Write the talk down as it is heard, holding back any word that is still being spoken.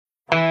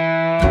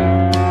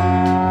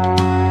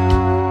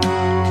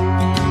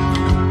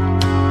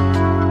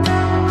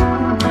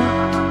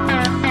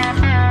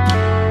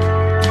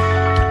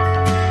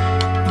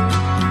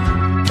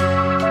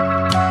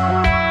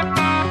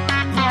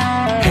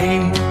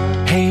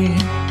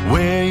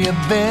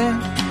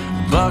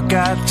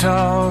Fight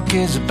Talk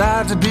is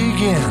about to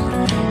begin.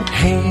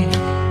 Hey,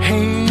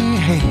 hey,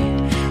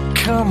 hey,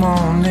 come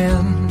on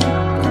in.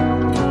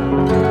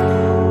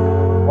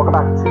 Welcome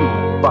back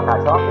to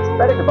Buckeye Talk. It's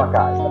Betting the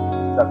Buckeyes.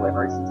 Doug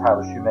Lavery and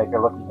Tyler Shoemaker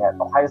looking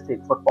at Ohio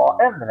State football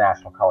and the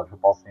national college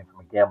football scene from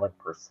a gambling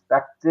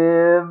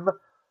perspective.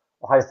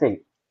 Ohio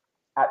State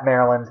at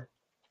Maryland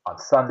on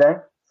Sunday,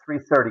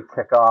 3:30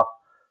 kickoff.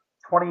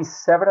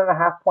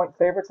 27.5 point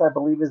favorites, I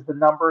believe, is the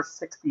number.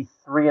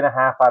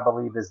 63.5, I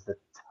believe, is the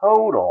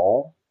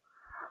total.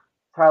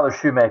 Tyler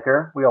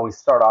Shoemaker, we always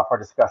start off our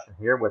discussion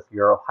here with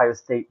your Ohio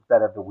State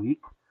bet of the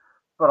week.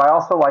 But I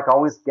also like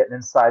always getting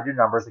inside your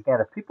numbers. Again,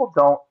 if people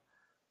don't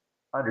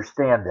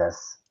understand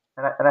this,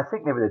 and I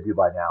think maybe they do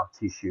by now,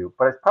 T-Shoe,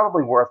 but it's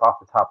probably worth off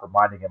the top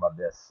reminding him of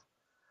this.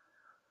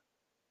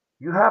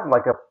 You have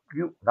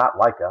you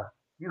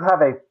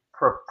have a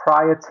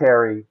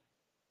proprietary,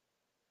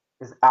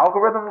 is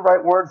algorithm the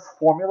right word?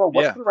 Formula?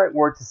 What's the right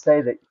word to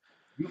say that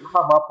you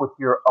come up with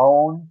your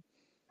own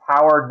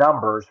power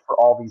numbers for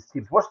all these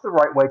teams? What's the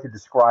right way to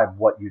describe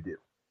what you do?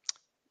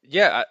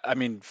 Yeah, I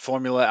mean,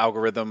 formula,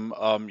 algorithm,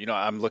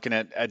 I'm looking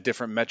at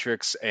different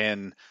metrics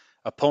and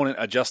opponent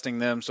adjusting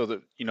them so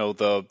that,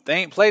 they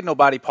ain't played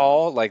nobody,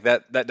 Paul, like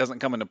that doesn't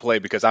come into play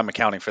because I'm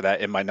accounting for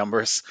that in my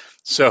numbers.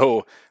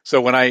 So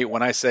when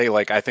I say,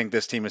 like, I think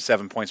this team is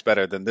 7 points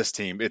better than this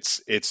team,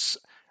 it's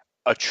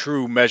a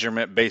true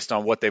measurement based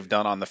on what they've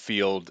done on the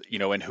field,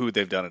 and who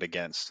they've done it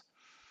against.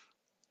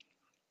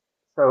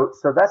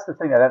 So that's the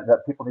thing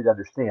that people need to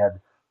understand.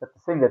 That the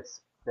thing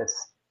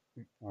that's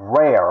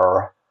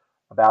rare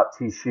about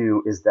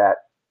Tishu is that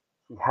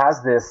he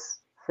has this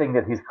thing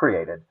that he's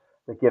created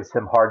that gives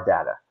him hard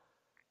data.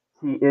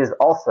 He is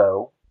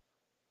also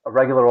a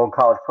regular old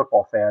college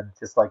football fan,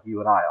 just like you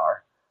and I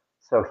are.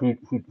 So he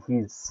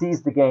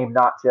sees the game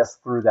not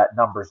just through that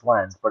numbers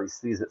lens, but he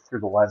sees it through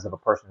the lens of a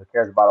person who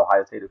cares about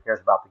Ohio State, who cares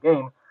about the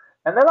game,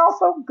 and then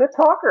also good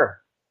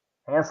talker,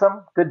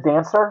 handsome, good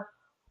dancer,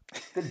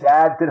 good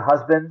dad, good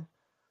husband,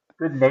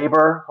 good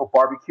neighbor who'll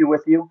barbecue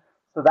with you.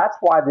 So that's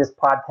why this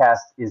podcast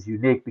is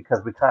unique,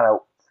 because we kind of,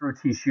 through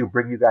T-Shoe,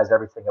 bring you guys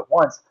everything at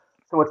once.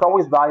 So it's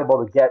always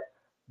valuable to get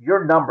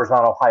your numbers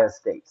on Ohio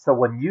State. So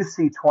when you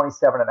see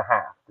 27.5,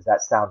 does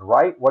that sound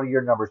right? What are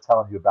your numbers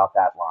telling you about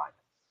that line?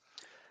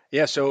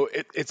 Yeah, so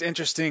it's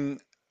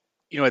interesting.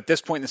 At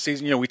this point in the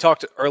season, we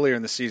talked earlier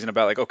in the season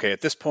about, like, okay,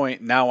 at this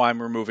point, now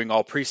I'm removing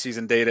all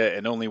preseason data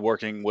and only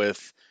working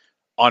with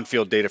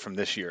on-field data from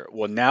this year.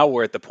 Well, now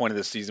we're at the point of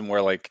the season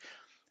where, like,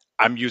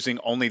 I'm using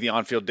only the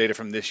on-field data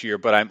from this year,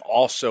 but I'm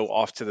also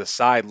off to the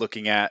side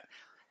looking at,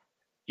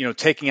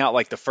 taking out,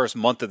 like, the first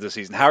month of the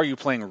season. How are you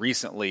playing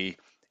recently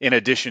in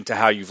addition to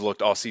how you've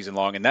looked all season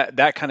long? And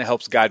that kind of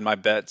helps guide my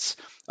bets,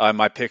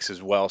 my picks as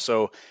well.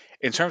 So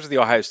in terms of the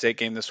Ohio State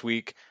game this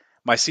week,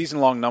 my season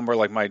long number,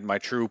 like my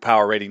true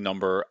power rating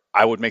number,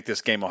 I would make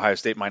this game Ohio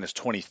State minus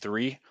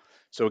 23.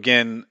 So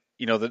again,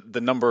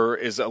 the number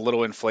is a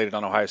little inflated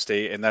on Ohio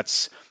State, and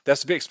that's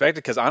to be expected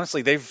because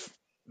honestly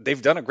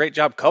they've done a great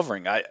job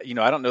covering. I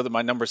don't know that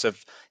my numbers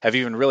have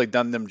even really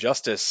done them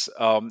justice.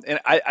 And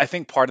I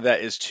think part of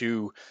that is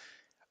too,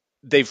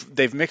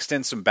 they've mixed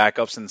in some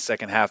backups in the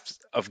second half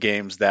of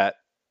games that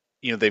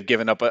they've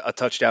given up a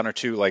touchdown or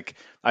two. Like,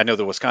 I know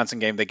the Wisconsin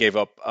game, they gave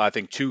up, I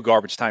think, 2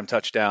 garbage time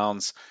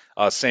touchdowns.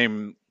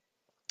 Same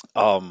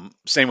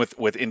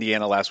with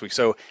Indiana last week.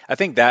 So I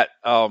think that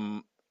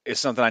is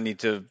something I need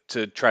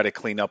to try to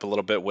clean up a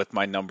little bit with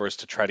my numbers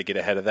to try to get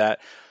ahead of that.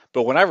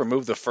 But when I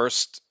remove the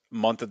first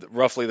month of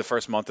roughly the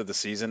first month of the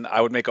season,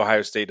 I would make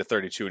Ohio State a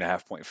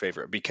 32.5 point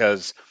favorite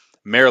because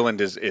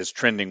Maryland is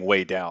trending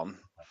way down.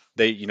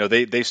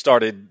 They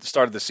started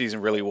the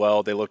season really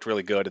well. They looked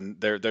really good,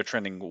 and they're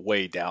trending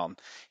way down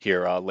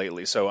here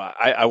lately. So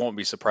I won't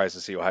be surprised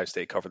to see Ohio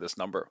State cover this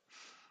number.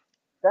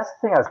 That's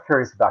the thing I was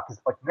curious about,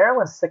 because like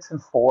Maryland's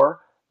 6-4.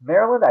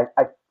 Maryland,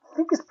 I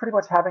think, is pretty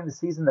much having the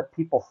season that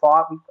people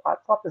thought. I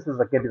thought this was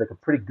like maybe like a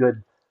pretty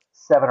good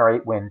 7 or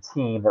 8 win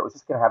team that was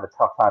just going to have a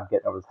tough time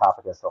getting over the top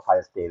against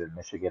Ohio State and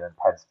Michigan and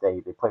Penn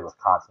State. They played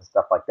Wisconsin,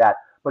 stuff like that.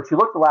 But you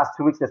look the last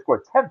 2 weeks, they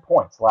scored 10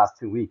 points the last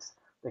 2 weeks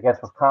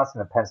against Wisconsin,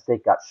 and Penn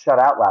State got shut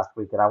out last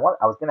week. And I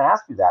was going to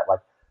ask you that,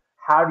 like,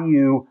 how do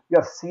you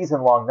have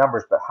season long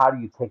numbers, but how do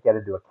you take that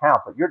into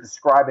account? But you're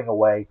describing a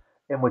way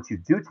in which you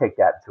do take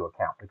that into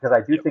account, because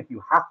I do think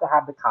you have to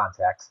have the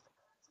context,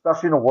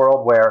 especially in a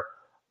world where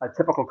a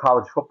typical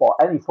college football,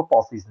 any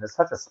football season, is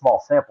such a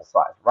small sample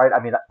size, right? I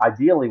mean,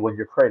 ideally, when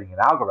you're creating an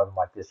algorithm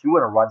like this, you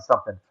want to run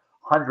something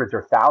hundreds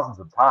or thousands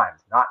of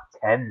times, not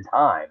 10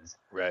 times.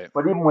 Right.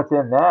 But even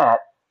within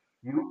that,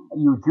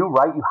 you do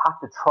right. You have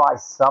to try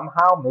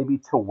somehow maybe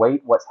to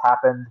weight what's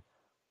happened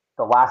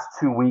the last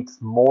 2 weeks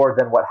more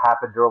than what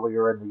happened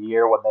earlier in the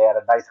year when they had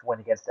a nice win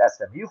against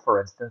SMU,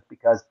 for instance,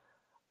 because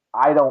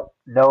I don't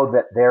know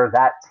that they're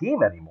that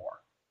team anymore.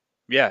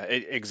 Yeah,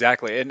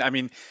 exactly. And I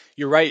mean,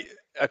 you're right.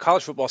 A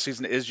college football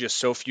season is just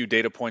so few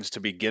data points to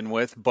begin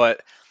with,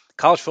 but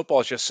college football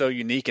is just so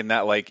unique in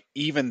that, like,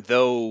 even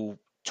though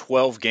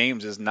 12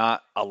 games is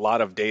not a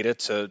lot of data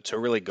to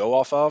really go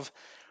off of,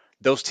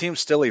 those teams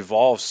still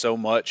evolve so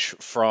much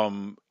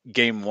from,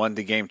 game 1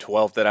 to game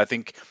 12 that I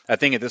think at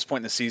this point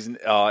in the season,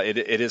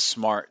 it is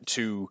smart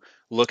to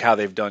look how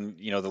they've done,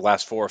 the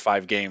last 4 or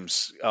 5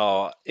 games,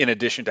 in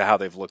addition to how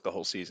they've looked the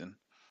whole season.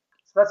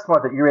 So that's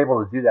smart that you're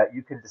able to do that.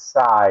 You can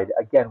decide,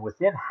 again,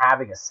 within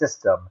having a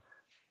system,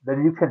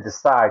 then you can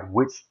decide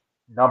which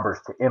numbers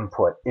to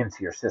input into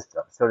your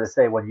system. So to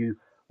say when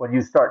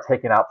you start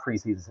taking out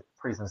preseason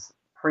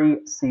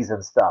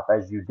stuff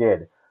as you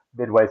did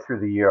midway through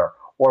the year,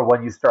 or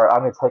when you start, I'm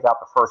going to take out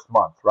the first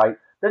month, right?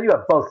 Then you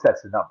have both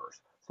sets of numbers.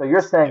 So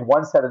you're saying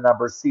one set of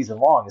numbers season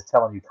long is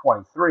telling you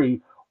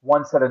 23,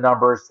 one set of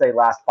numbers, say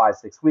last 5,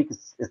 6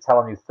 weeks, is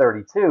telling you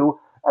 32,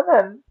 and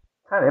then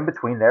kind of in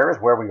between there is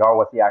where we are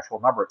with the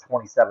actual number at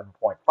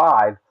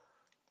 27.5.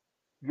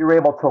 You're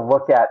able to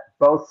look at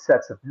both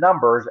sets of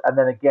numbers, and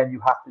then again,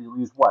 you have to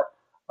use what?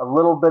 A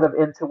little bit of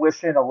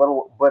intuition, a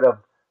little bit of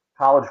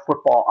college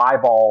football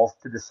eyeballs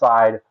to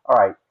decide, all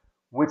right,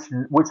 which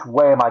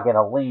way am I going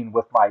to lean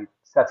with my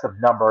sets of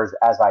numbers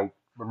as I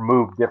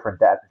remove different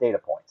data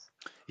points?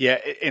 Yeah,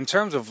 in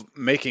terms of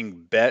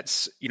making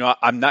bets,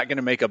 I'm not going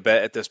to make a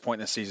bet at this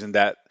point in the season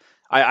that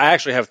I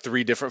actually have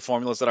 3 different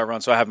formulas that I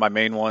run. So I have my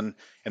main one,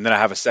 and then I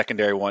have a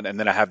secondary one, and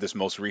then I have this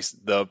most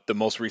recent, the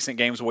most recent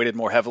games weighted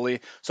more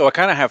heavily. So I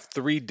kind of have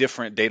 3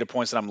 different data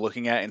points that I'm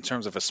looking at in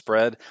terms of a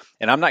spread,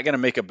 and I'm not going to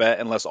make a bet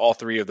unless all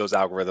 3 of those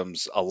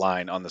algorithms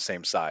align on the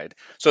same side.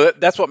 So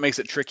that's what makes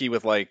it tricky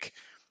with, like,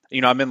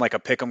 I'm in like a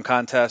pick'em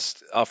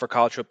contest for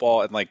college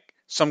football, and like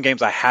some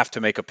games I have to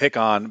make a pick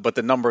on, but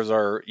the numbers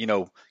are,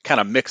 kind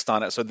of mixed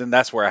on it. So then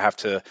that's where I have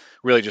to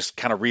really just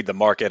kind of read the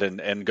market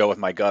and go with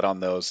my gut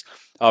on those.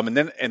 And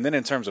then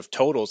in terms of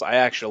totals,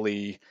 I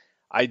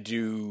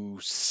do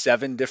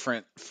 7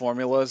 different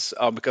formulas,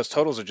 because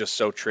totals are just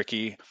so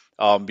tricky,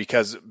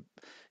 because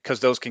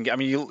those can get, I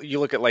mean, you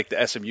look at like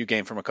the SMU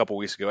game from a couple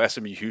weeks ago,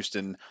 SMU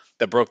Houston,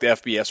 that broke the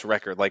FBS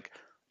record. Like,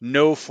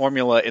 no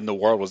formula in the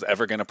world was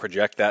ever going to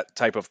project that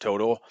type of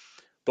total.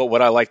 But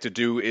what I like to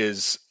do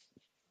is,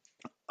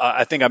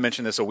 I think I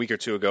mentioned this a week or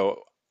 2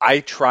 ago.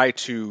 I try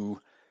to,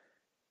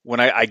 when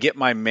I get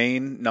my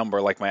main number,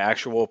 like my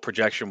actual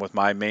projection with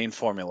my main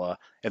formula,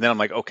 and then I'm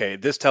like, okay,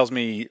 this tells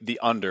me the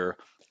under.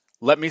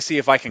 Let me see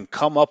if I can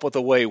come up with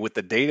a way with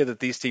the data that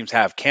these teams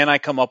have. Can I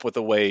come up with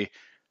a way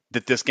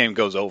that this game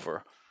goes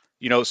over?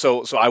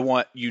 So I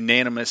want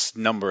unanimous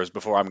numbers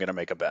before I'm going to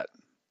make a bet.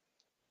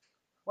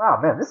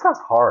 Wow, man, this sounds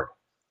hard.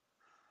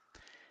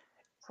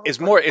 So It's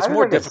like, more it's I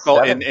more think I get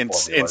difficult in 7 in, in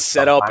formulas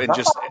setup sometimes. and I'm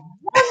just. like,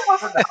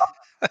 what?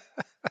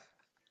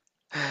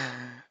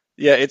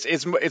 Yeah,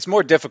 it's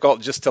more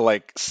difficult just to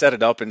like set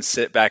it up and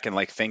sit back and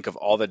like think of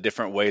all the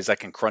different ways I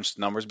can crunch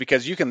the numbers,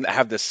 because you can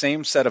have the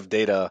same set of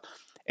data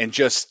and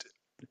just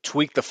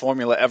tweak the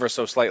formula ever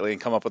so slightly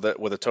and come up with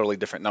a totally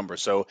different number.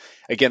 So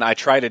again, I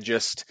try to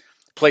just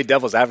play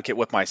devil's advocate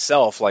with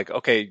myself, like,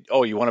 okay,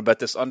 oh, you want to bet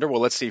this under?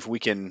 Well, let's see if we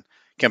can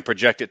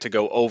project it to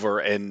go over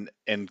and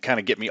kind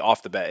of get me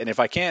off the bet. And if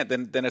I can't,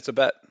 then it's a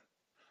bet.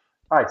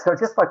 All right, so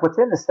just like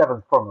within the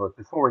 7 formulas,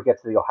 before we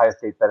get to the Ohio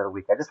State Bet of the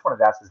Week, I just wanted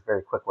to ask this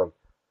very quickly.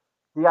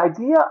 The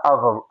idea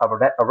of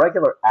a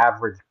regular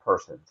average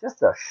person,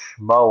 just a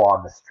schmo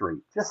on the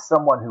street, just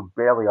someone who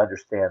barely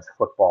understands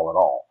football at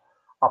all,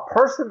 a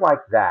person like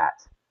that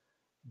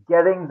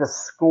getting the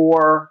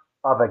score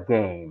of a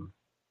game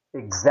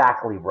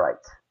exactly right,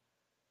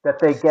 that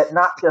they get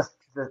not just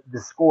the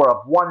score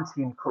of one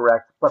team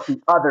correct, but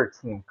the other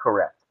team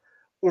correct.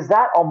 Is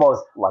that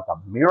almost like a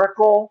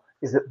miracle?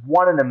 Is it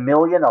one in a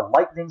million, a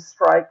lightning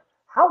strike?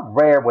 How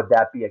rare would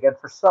that be? Again,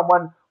 for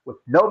someone with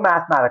no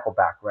mathematical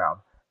background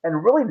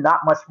and really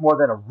not much more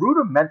than a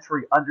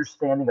rudimentary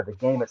understanding of the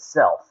game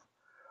itself,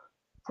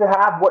 to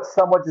have what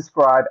some would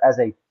describe as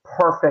a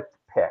perfect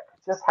pick.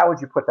 Just how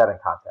would you put that in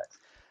context?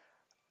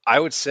 I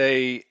would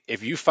say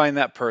if you find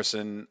that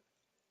person,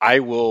 I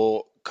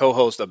will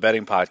co-host a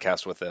betting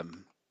podcast with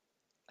them.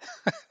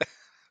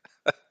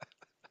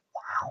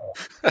 Wow,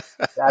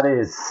 that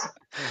is,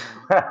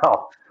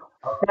 well,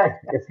 okay.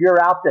 If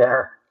you're out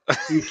there,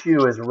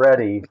 Tishu is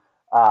ready.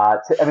 I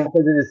mean,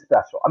 because it is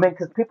special. I mean,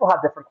 because people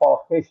have different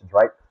qualifications,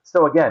 right?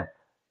 So again,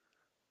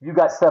 you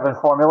got 7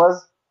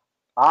 formulas.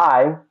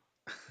 I,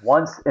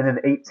 once in an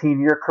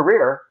 18-year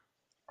career,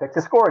 picked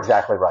the score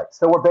exactly right.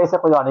 So we're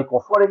basically on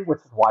equal footing, which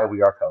is why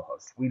we are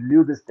co-hosts. We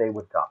knew this day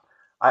would come.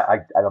 I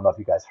don't know if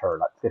you guys heard,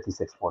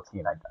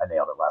 56-14, I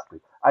nailed it last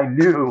week. I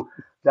knew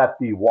that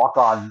the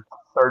walk-on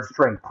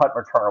third-string punt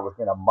returner was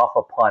going to muff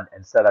a punt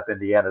and set up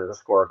Indiana to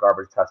score a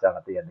garbage touchdown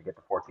at the end to get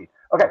to 14.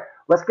 Okay,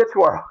 let's get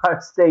to our Ohio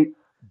State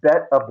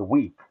bet of the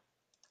week.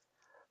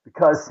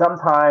 Because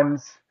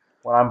sometimes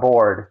when I'm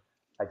bored,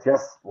 I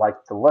just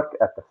like to look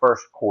at the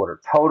first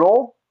quarter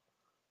total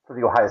for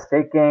the Ohio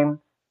State game,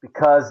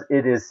 because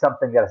it is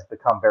something that has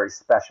become very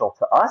special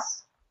to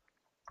us.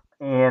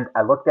 And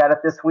I looked at it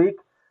this week,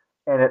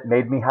 and it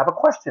made me have a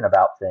question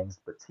about things.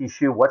 But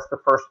Tishu, what's the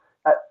first?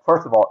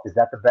 First of all, is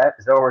that the bet?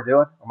 Is that what we're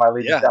doing? Or am I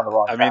leading us Yeah, down the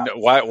wrong I mean,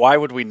 path? why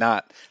would we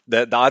not?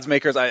 The odds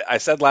makers. I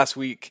said last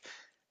week,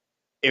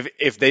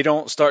 if they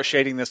don't start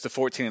shading this to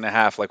 14 and a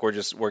half, like we're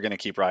going to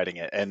keep riding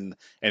it. And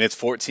it's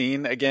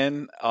 14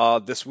 again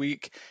this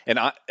week. And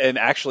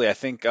actually I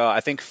think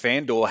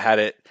FanDuel had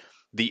it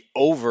the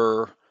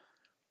over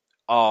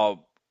uh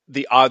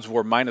the odds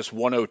were minus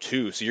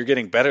 102. So you're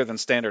getting better than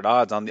standard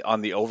odds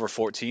on the over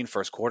 14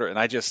 first quarter. And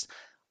I just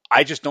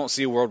don't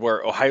see a world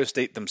where Ohio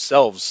State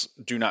themselves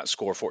do not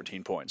score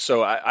 14 points.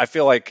 So I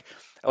feel like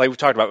we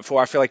talked about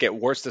before, I feel like at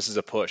worst this is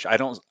a push.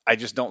 I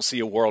just don't see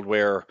a world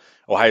where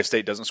Ohio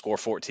State doesn't score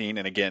 14.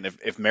 And again,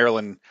 if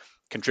Maryland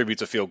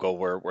contributes a field goal,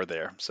 we're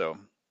there. So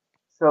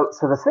So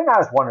the thing I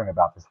was wondering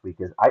about this week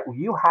is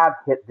you have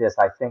hit this,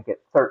 I think, at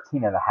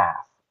 13 and a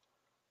half.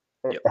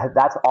 yep.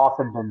 That's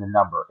often been the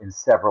number in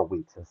several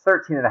weeks. And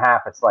 13 and a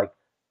half, it's like,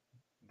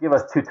 give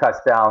us two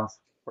touchdowns,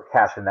 we're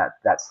cashing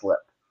that slip.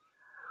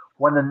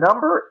 When the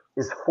number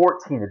is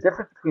 14, the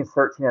difference between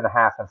 13 and a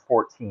half and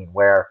 14,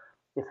 where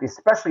if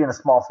especially in a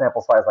small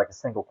sample size like a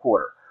single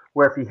quarter,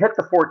 where if you hit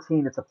the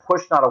 14, it's a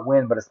push, not a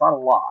win, but it's not a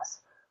loss.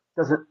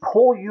 Does it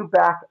pull you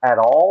back at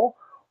all?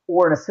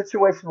 Or in a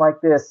situation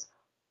like this,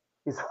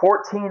 is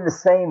 14 the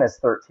same as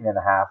 13 and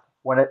a half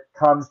when it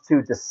comes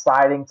to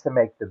deciding to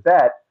make the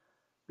bet?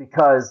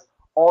 Because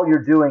all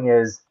you're doing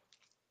is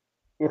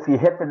if you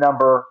hit the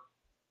number,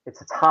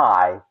 it's a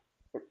tie,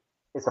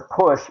 it's a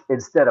push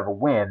instead of a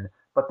win,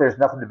 but there's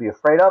nothing to be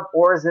afraid of?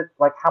 Or is it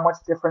like how much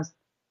difference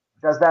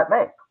does that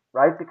make,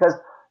 right? Because,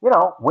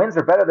 wins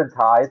are better than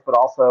ties, but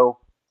also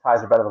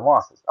ties are better than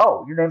losses.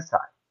 Oh, your name's Ty.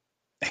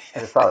 I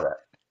just thought of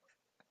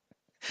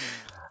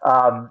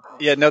that.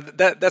 Yeah, no,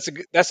 that's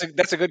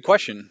a good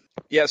question.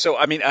 Yeah, so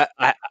I mean,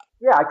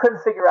 Yeah, I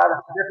couldn't figure out if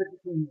the difference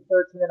between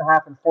 13 and a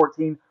half and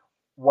 14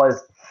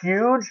 was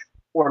huge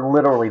or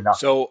literally nothing.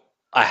 so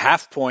a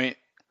half point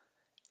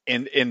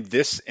in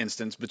this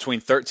instance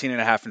between 13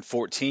 and a half and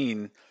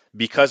 14,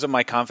 because of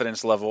my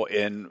confidence level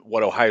in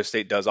what Ohio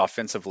State does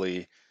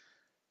offensively,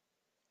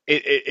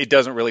 it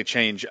doesn't really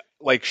change.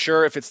 Like,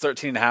 sure, if it's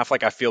 13 and a half,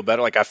 like I feel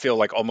better. Like I feel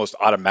like almost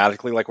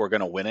automatically like we're going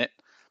to win it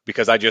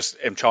because I just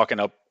am chalking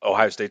up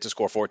Ohio State to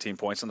score 14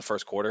 points in the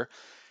first quarter.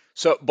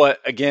 So, but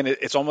again,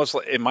 it's almost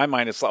like, in my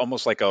mind, it's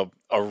almost like a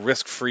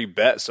risk-free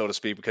bet, so to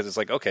speak, because it's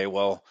like, okay,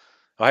 well,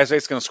 Ohio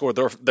State's going to score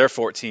their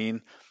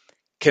 14.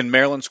 Can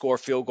Maryland score a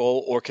field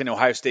goal, or can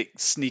Ohio State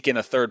sneak in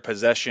a third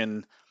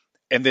possession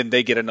and then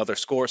they get another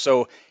score?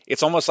 So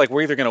it's almost like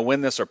we're either going to win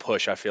this or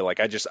push. I feel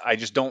like I just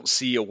don't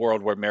see a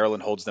world where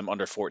Maryland holds them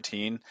under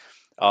 14,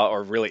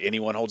 or really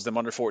anyone holds them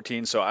under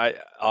 14. So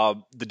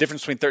the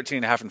difference between 13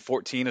 and a half and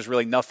 14 is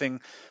really nothing,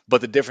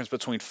 but the difference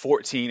between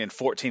 14 and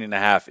 14 and a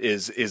half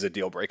is a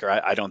deal breaker.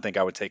 I don't think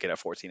I would take it at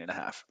 14 and a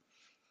half.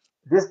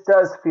 This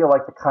does feel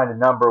like the kind of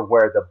number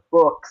where the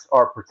books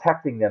are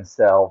protecting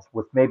themselves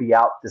with maybe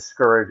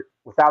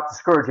without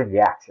discouraging the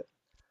action.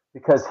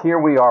 Because here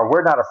we are,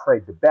 we're not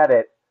afraid to bet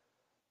it,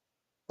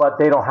 but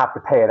they don't have to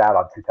pay it out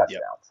on two Yep.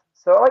 touchdowns.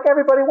 So like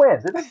everybody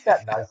wins. Isn't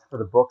that nice for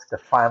the books to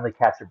finally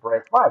catch a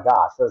break? My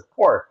gosh, those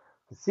poor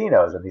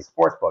casinos and these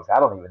sports books. I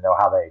don't even know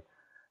how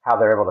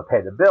they're able to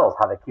pay the bills,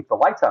 how they keep the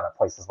lights on in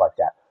places like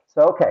that.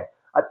 So okay,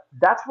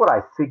 that's what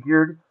I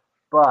figured.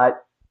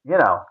 But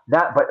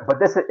not. But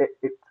this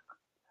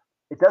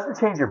it doesn't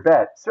change your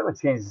bet. It certainly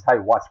changes how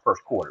you watch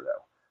first quarter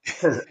though.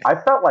 Because I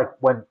felt like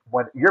when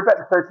you're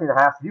betting 13 and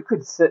a half, you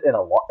could sit in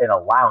a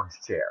lounge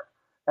chair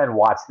and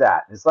watch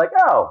that. It's like,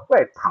 oh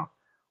wait,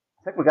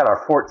 I think we got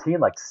our 14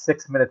 like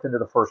 6 minutes into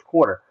the first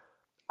quarter.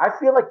 I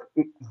feel like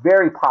it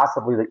very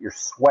possibly that you're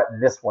sweating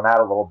this one out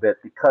a little bit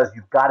because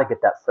you've got to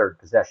get that third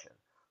possession.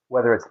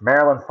 Whether it's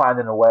Maryland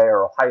finding a way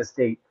or Ohio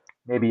State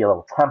maybe a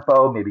little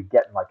tempo, maybe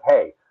getting like,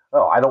 hey,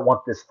 oh, I don't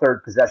want this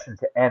third possession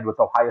to end with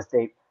Ohio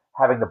State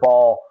having the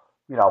ball,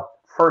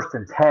 first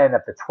and 10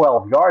 at the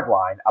 12-yard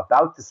line,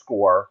 about to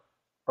score,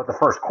 but the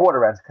first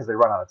quarter ends because they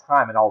run out of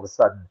time, and all of a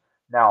sudden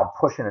now I'm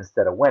pushing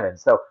instead of winning.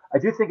 So I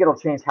do think it'll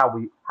change how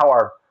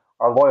our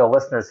loyal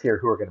listeners here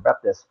who are going to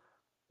bet this,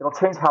 it'll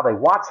change how they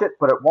watch it,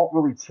 but it won't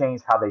really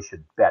change how they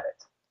should bet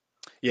it.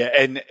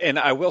 Yeah, and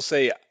I will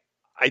say,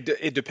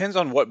 it depends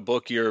on what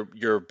book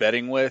you're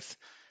betting with.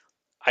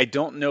 I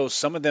don't know.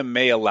 Some of them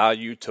may allow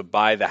you to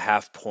buy the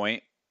half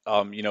point.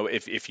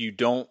 If you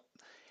don't,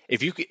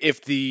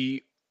 if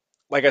the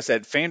like I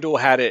said, FanDuel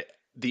had it,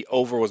 the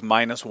over was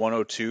minus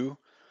 102.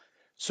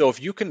 So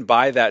if you can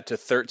buy that to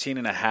 13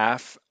 and a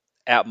half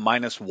at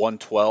minus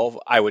 112,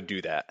 I would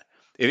do that.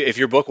 If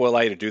your book will allow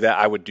you to do that,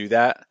 I would do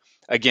that.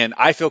 Again,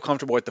 I feel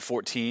comfortable with the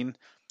 14,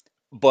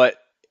 but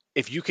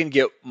if you can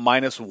get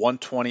minus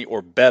 120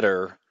 or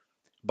better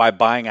by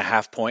buying a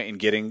half point and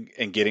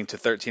getting to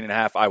 13 and a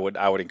half, I would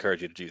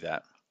encourage you to do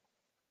that.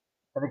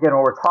 And again,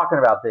 when we're talking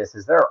about this,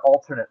 is there are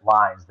alternate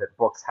lines that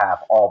books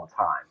have all the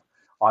time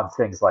on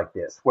things like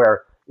this,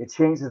 where it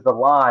changes the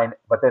line,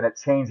 but then it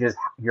changes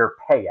your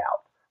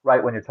payout,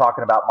 right? When you're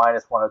talking about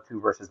minus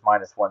 102 versus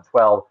minus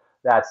 112,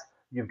 that's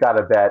you've got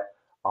to bet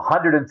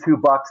 $102 to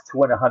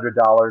win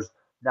 $100.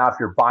 Now, if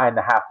you're buying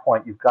the half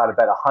point, you've got to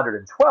bet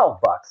 $112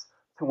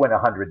 to win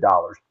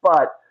 $100.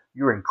 But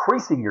you're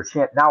increasing your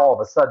chance. Now, all of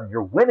a sudden,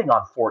 you're winning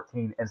on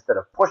 14 instead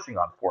of pushing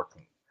on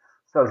 14.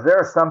 So there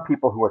are some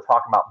people who are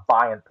talking about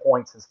buying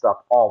points and stuff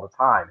all the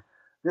time.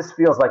 This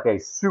feels like a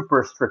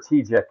super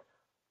strategic,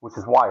 which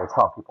is why you're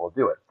telling people to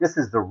do it. This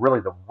is really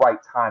the right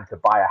time to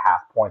buy a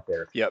half point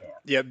there if you Yep. can.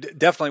 Yeah,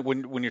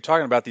 definitely. When you're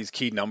talking about these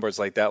key numbers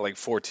like that, like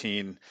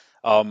 14,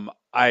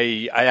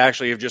 I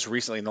actually have just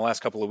recently in the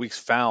last couple of weeks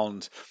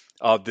found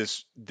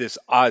this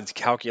odds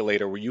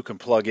calculator where you can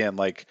plug in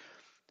like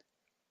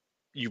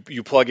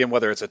you plug in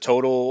whether it's a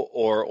total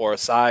or a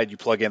side, you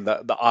plug in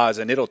the odds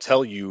and it'll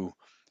tell you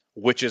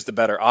which is the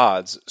better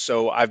odds.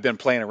 So I've been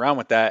playing around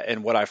with that,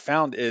 and what I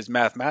found is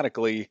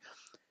mathematically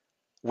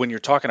when you're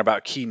talking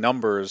about key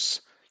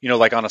numbers,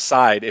 like on a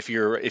side, if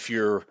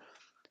you're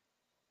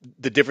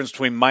the difference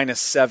between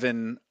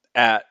 -7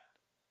 at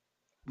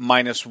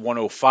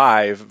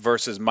 -105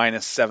 versus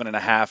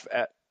 -7.5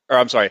 at, or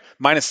I'm sorry,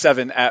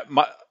 -7 at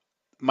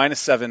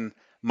 -7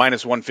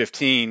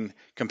 -115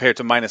 compared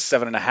to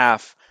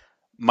 -7.5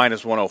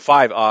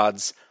 -105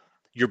 odds,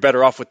 you're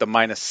better off with the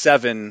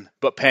 -7,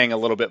 but paying a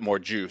little bit more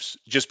juice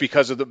just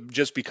because of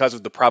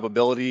the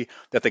probability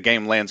that the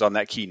game lands on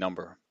that key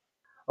number.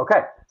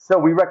 Okay, so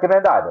we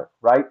recommend either,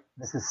 right?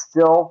 This is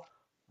still,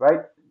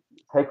 right?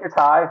 Take your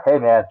tie. Hey,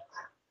 man,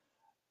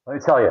 let me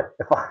tell you,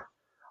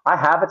 I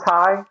have a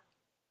tie,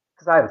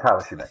 because I have a tie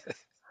with Shoemaker.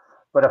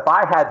 But if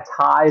I had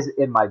ties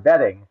in my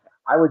betting,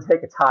 I would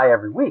take a tie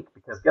every week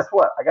because guess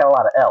what? I got a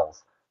lot of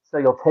L's. So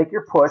you'll take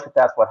your push if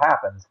that's what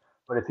happens.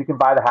 But if you can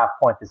buy the half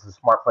point, this is a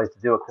smart place to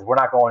do it because we're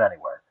not going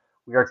anywhere.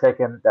 We are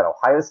taking that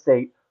Ohio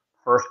State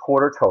first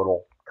quarter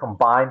total,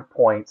 combined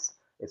points.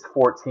 It's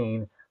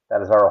 14.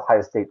 That is our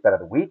Ohio State bet of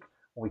the week.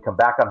 When we come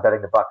back on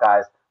betting the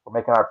Buckeyes, we're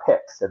making our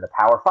picks in the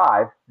Power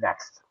Five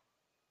next.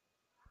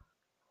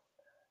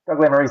 Doug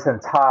Maurice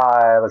and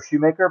Tyler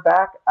Shoemaker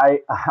back.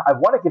 I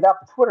want to give out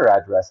the Twitter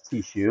address,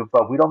 T-Shoe,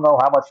 but we don't know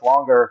how much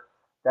longer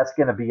that's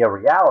going to be a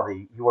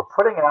reality. You were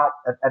putting out,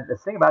 and the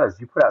thing about it is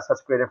you put out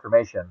such great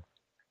information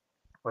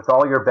with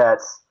all your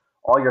bets,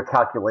 all your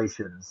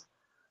calculations.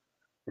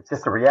 It's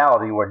just a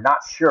reality. We're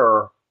not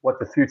sure what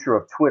the future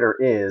of Twitter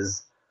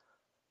is.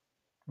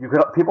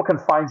 People can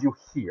find you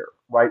here,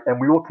 right?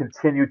 And we will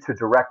continue to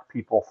direct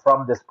people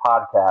from this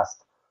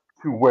podcast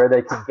to where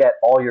they can get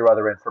all your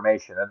other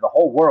information. And the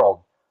whole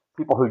world,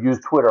 people who use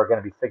Twitter are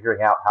going to be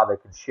figuring out how they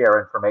can share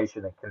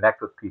information and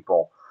connect with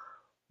people.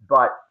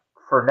 But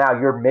for now,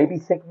 you're maybe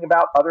thinking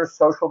about other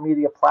social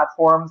media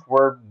platforms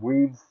where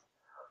we've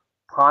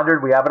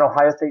pondered. We have an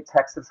Ohio State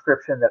Tech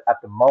subscription that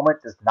at the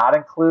moment does not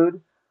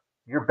include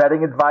your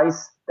betting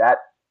advice. That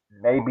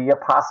may be a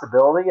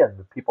possibility, and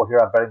the people here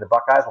on Betting the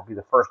Buckeyes will be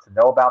the first to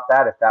know about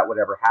that if that would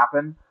ever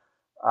happen.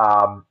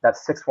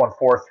 That's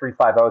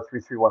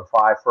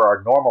 614-350-3315 for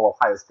our normal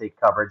Ohio State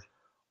coverage.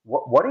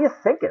 What are you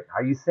thinking?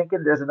 Are you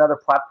thinking there's another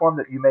platform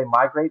that you may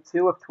migrate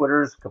to if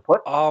Twitter's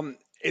kaput?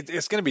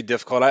 It's going to be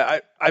difficult.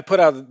 I put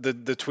out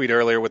the tweet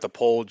earlier with a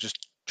poll,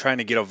 just trying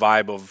to get a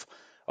vibe of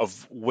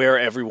where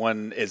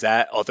everyone is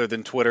at other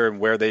than Twitter and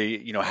where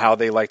they, how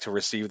they like to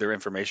receive their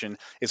information.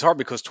 It's hard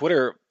because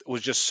Twitter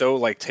was just so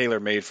like tailor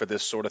made for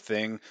this sort of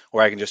thing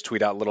where I can just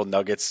tweet out little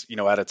nuggets,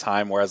 at a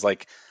time. Whereas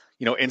like,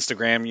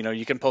 Instagram,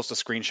 you can post a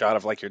screenshot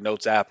of like your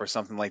notes app or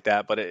something like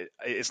that, but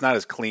it's not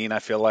as clean, I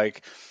feel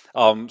like.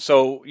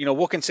 So,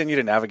 we'll continue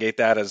to navigate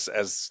that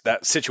as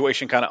that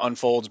situation kind of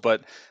unfolds,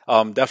 but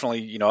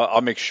definitely,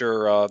 I'll make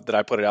sure that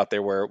I put it out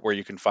there where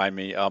you can find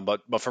me.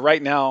 But for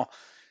right now,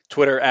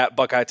 Twitter at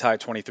Buckeye Tie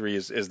 23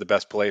 is the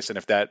best place, and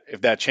if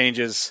that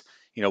changes,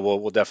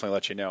 we'll definitely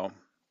let you know.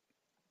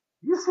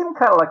 You seem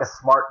kind of like a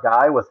smart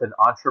guy with an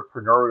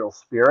entrepreneurial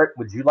spirit.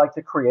 Would you like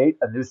to create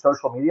a new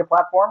social media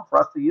platform for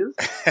us to use?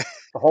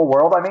 The whole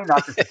world, I mean,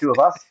 not just the two of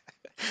us.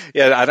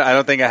 Yeah, I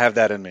don't think I have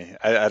that in me.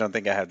 I don't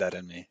think I have that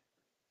in me.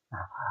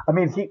 I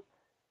mean, he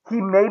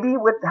maybe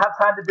would have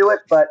time to do it,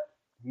 but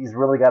he's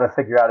really got to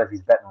figure out if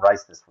he's betting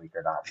rice this week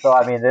or not. So,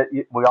 I mean,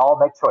 we all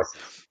make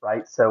choices,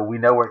 right? So we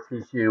know where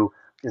Tishu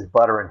is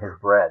buttering his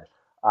bread.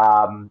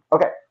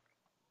 Okay,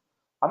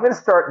 I'm going to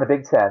start in the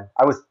Big Ten.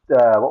 I was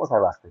what was I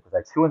last week? Was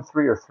I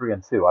 2-3 or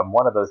 3-2? I'm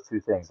one of those two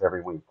things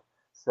every week.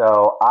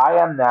 So I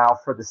am now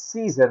for the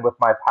season with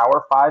my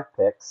Power Five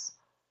picks.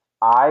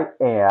 I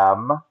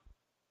am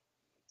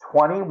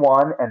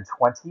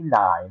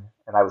 21-29,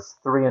 and I was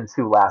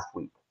 3-2 last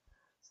week.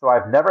 So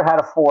I've never had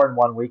a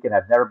 4-1 week, and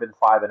I've never been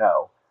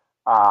 5-0.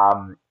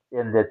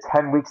 In the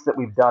 10 weeks that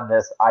we've done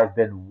this, I've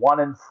been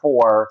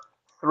 1-4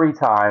 3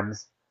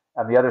 times,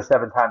 and the other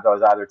 7 times I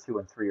was either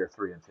 2-3 or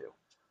 3-2.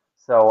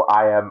 So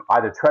I am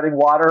either treading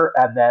water,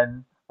 and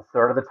then a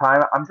third of the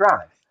time I'm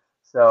drowning.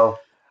 So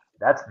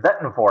that's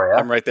betting for you.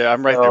 I'm right there.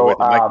 I'm right there with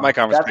you. My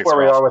conference that's picks where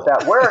we are with awesome.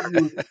 that. Where are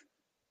you?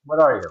 What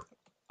are you?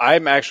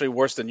 I'm actually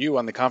worse than you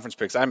on the conference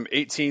picks. I'm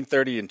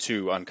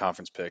 18-30-2 on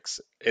conference picks.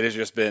 It has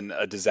just been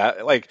a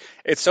disaster. Like,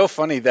 it's so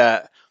funny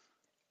that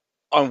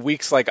on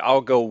weeks like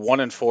I'll go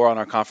 1-4 on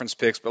our conference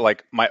picks, but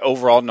like my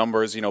overall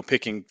numbers,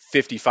 picking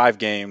 55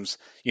 games,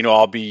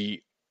 I'll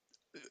be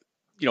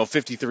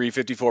 53,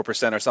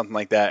 54% or something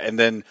like that. And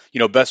then,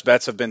 best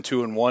bets have been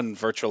 2-1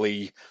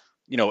 virtually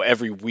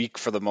every week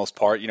for the most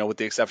part, with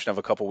the exception of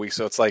a couple weeks.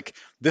 So it's like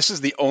this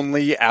is the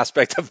only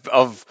aspect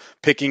of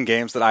picking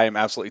games that I am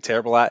absolutely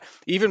terrible at.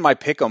 Even my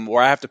pick 'em,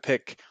 where I have to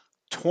pick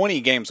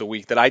 20 games a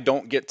week that I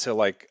don't get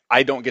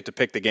to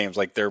pick the games.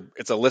 Like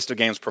it's a list of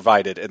games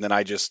provided, and then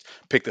I just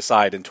pick the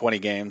side in 20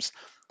 games.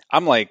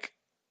 I'm like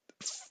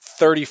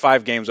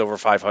 35 games over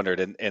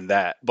 500 in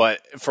that. But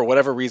for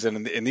whatever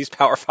reason, in these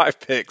Power 5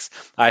 picks,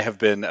 I have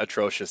been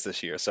atrocious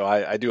this year. So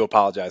I do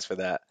apologize for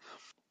that.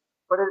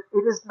 But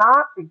it is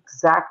not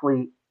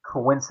exactly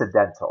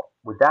coincidental.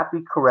 Would that be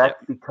Yeah.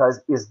 correct? Because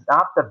is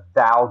not the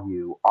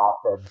value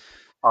often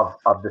of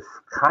the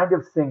kind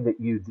of thing that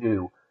you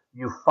do,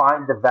 you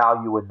find the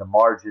value in the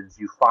margins,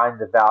 you find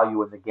the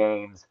value in the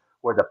games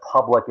where the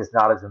public is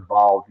not as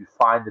involved, you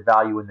find the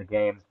value in the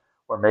games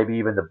where maybe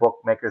even the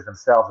bookmakers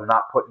themselves are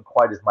not putting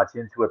quite as much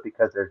into it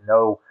because there's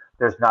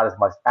not as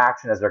much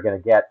action as they're going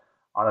to get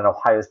on an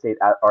Ohio State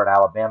or an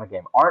Alabama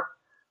game. Aren't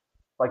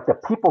like the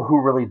people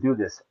who really do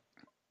this,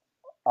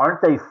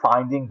 aren't they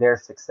finding their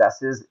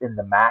successes in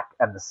the MAC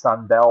and the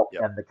Sun Belt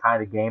Yep. and the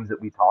kind of games that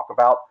we talk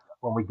about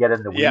when we get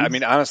in the Yeah, I weeds?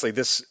 mean, honestly,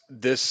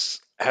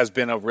 this has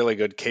been a really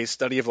good case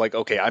study of like,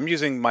 okay, I'm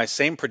using my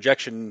same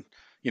projection,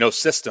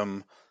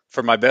 system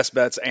for my best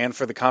bets and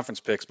for the conference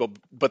picks,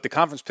 but the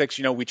conference picks,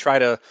 we try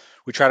to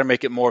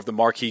make it more of the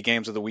marquee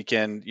games of the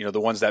weekend, the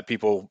ones that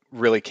people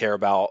really care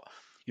about,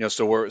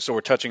 so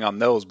we're touching on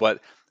those.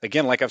 But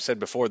again, like I've said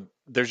before,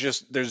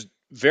 there's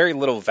very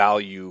little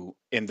value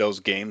in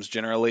those games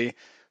generally.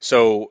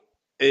 So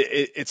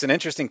it's an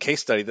interesting case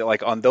study that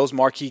like on those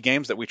marquee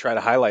games that we try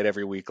to highlight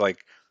every week,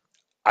 like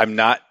I'm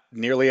not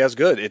nearly as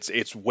good.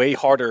 It's way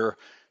harder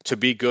to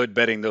be good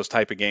betting those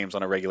type of games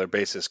on a regular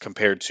basis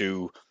compared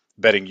to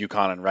betting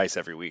UConn and Rice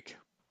every week.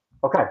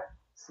 Okay.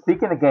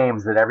 Speaking of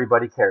games that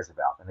everybody cares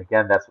about, and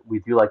again, that's we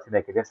do like to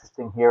make it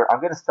interesting here. I'm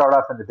going to start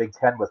off in the Big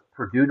Ten with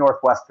Purdue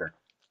Northwestern.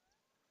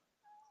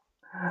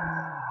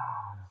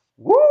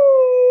 Woo,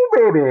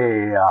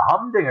 baby, a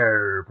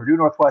humdinger, Purdue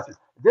Northwestern.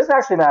 This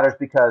actually matters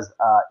because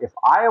if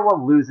Iowa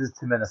loses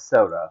to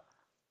Minnesota,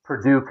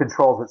 Purdue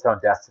controls its own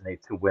destiny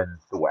to win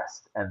the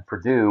West, and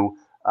Purdue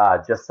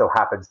just so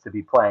happens to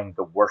be playing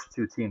the worst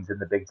two teams in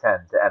the Big Ten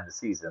to end the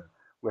season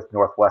with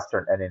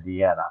Northwestern and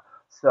Indiana.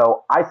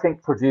 So I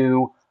think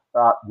Purdue,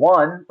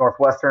 one,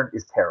 Northwestern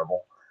is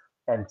terrible,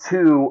 and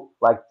two,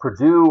 like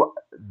Purdue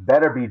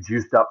better be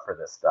juiced up for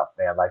this stuff,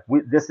 man. Like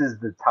this is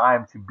the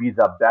time to be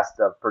the best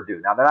of Purdue.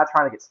 Now they're not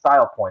trying to get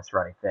style points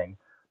or anything,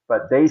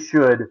 but they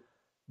should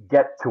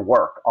get to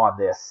work on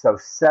this. So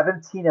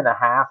 17 and a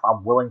half,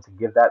 I'm willing to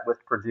give that with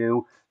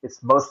Purdue.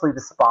 It's mostly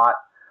the spot.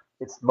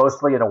 It's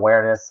mostly an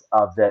awareness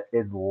of that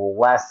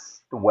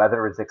unless the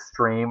weather is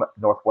extreme,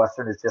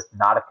 Northwestern is just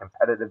not a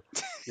competitive.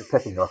 You're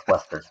picking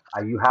Northwestern.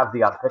 You have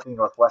the I'm picking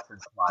Northwestern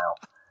smile.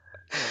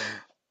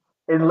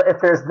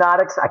 If there's not,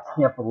 I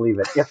can't believe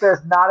it. If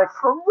there's not,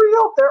 for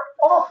real, they're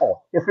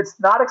awful. If it's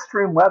not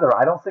extreme weather,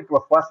 I don't think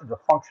Northwestern's a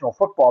functional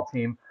football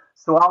team.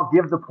 So I'll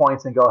give the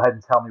points and go ahead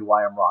and tell me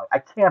why I'm wrong. I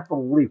can't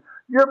believe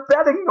you're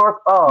betting North.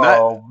 Not,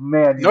 Oh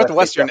man, you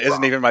Northwestern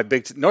isn't even my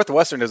big.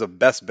 Northwestern is a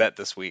best bet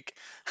this week.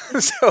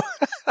 So.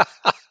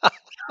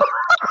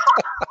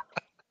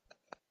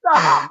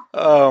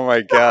 Oh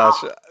my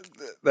gosh,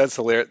 that's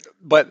hilarious.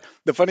 But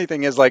the funny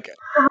thing is, like,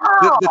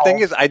 the thing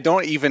is, I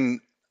don't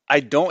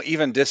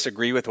even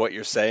disagree with what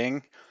you're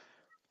saying.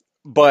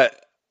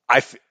 But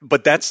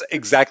but that's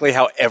exactly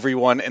how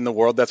everyone in the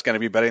world that's going to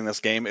be betting this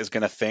game is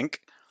going to think.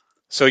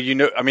 So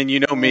I mean,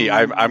 me,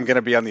 I'm going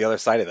to be on the other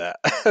side of that.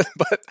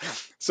 But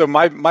so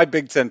my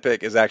Big Ten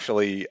pick is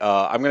actually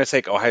I'm going to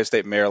take Ohio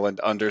State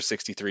Maryland under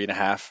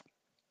 63.5.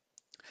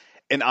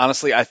 And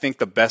honestly, I think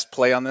the best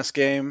play on this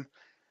game,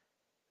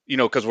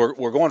 because we're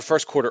going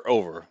first quarter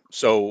over,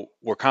 so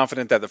we're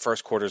confident that the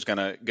first quarter is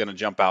gonna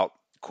jump out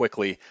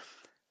quickly.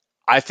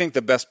 I think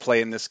the best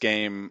play in this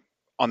game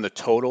on the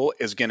total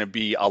is going to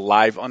be a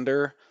live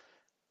under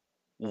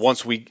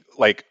once we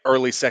like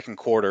early second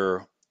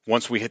quarter.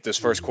 Once we hit this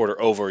first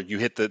quarter over, you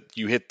hit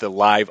the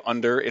live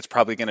under. It's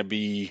probably going to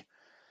be,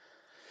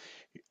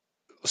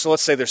 so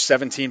let's say there's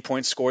 17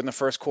 points scored in the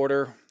first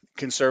quarter.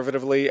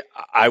 Conservatively,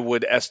 I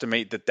would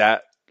estimate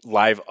that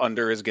live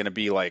under is going to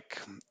be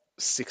like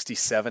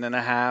 67 and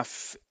a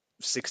half,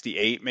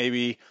 68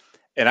 maybe.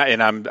 And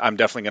I'm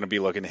definitely going to be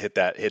looking to hit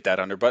that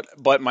under,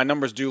 but my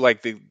numbers do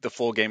like the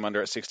full game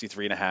under at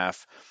 63 and a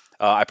half.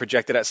 I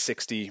projected at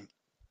 60.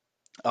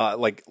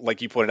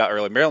 Like you pointed out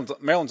earlier,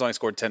 Maryland's only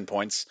scored 10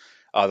 points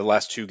the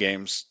last two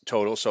games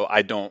total, so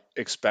I don't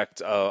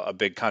expect a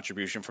big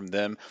contribution from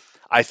them.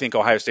 I think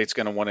Ohio State's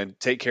going to want to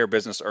take care of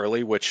business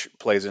early, which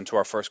plays into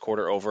our first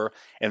quarter over,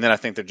 and then I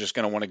think they're just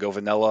going to want to go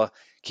vanilla,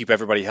 keep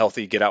everybody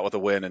healthy, get out with a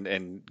win,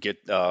 and get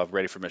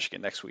ready for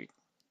Michigan next week.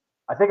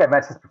 I think I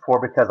mentioned this before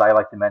because I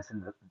like to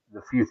mention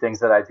the few things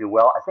that I do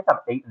well. I think I'm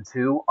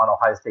 8-2 on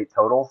Ohio State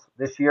totals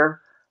this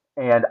year,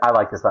 and I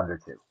like this under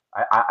two.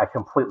 I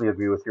completely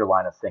agree with your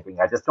line of thinking.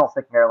 I just don't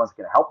think Maryland's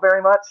going to help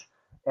very much,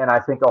 and I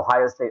think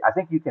Ohio State. I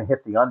think you can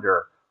hit the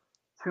under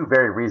two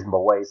very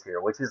reasonable ways here,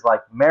 which is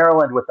like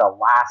Maryland with the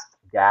last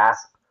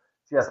gasp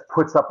just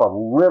puts up a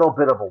little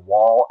bit of a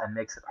wall and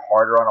makes it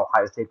harder on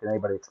Ohio State than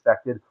anybody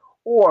expected,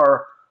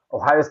 or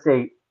Ohio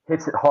State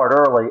hits it hard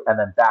early and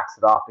then backs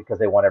it off because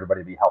they want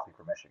everybody to be healthy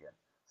for Michigan.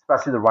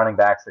 Especially the running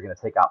backs are going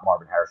to take out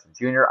Marvin Harrison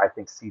Jr. I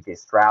think C.J.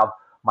 Stroud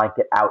might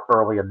get out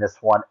early in this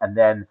one, and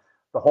then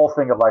the whole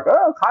thing of like,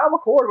 oh, Kyle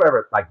McCord,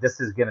 whatever, like this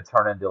is going to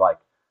turn into like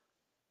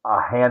a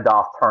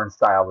handoff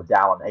turnstile with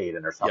Dallin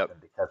Hayden or Yep. something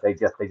because they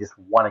just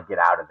want to get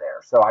out of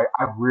there. So I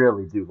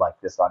really do like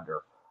this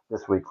under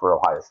this week for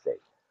Ohio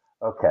State.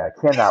 Okay, I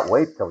cannot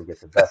wait till we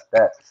get the best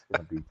bets. It's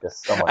going to be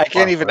just so much I fun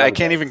can't for even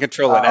everybody.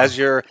 control it as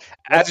you're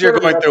Let's as you're go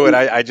to going the through it.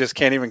 SEC. I just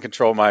can't even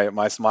control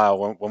my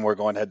smile when we're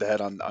going head to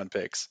head on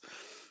picks.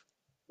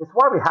 It's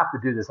why we have to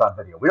do this on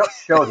video. We don't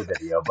show the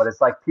video, but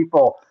it's like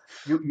people,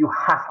 you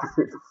have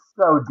to. It's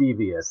so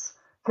devious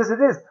because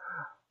it is.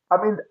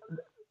 I mean,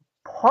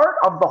 part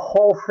of the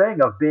whole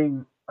thing of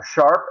being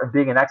sharp and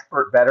being an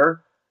expert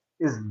bettor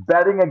is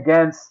betting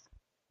against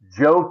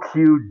Joe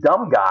Q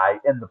dumb guy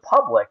in the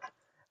public.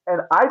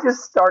 And I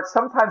just start,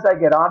 sometimes I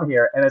get on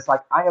here and it's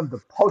like I am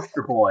the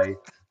poster boy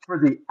for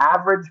the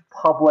average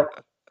public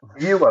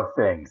view of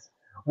things,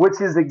 which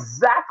is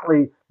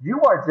exactly, you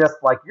are just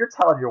like, you're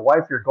telling your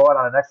wife you're going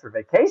on an extra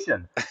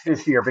vacation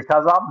this year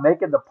because I'm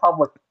making the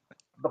public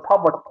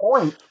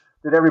point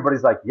that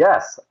everybody's like,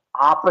 yes,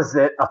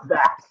 opposite of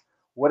that.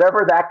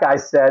 Whatever that guy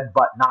said,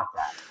 but not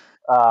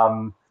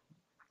that.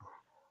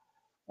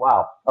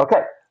 Wow.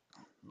 Okay.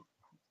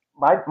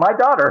 My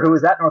daughter, who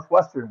is at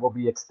Northwestern, will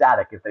be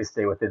ecstatic if they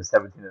stay within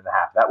 17 and a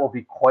half. That will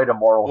be quite a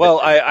moral Well,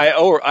 victory.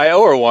 I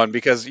owe her one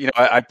because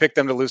I picked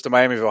them to lose to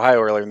Miami of Ohio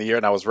earlier in the year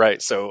and I was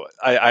right. So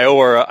I owe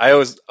her I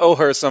always owe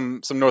her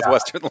some Yeah.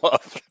 Northwestern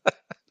love.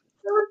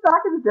 There was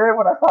back in the day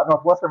when I thought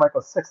Northwestern might go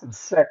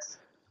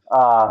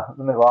 6-6.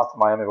 Then they lost to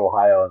Miami of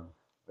Ohio and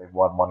they've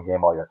won one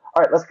game all year.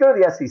 All right, let's go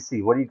to the SEC.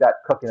 What do you got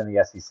cooking in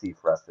the SEC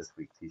for us this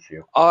week,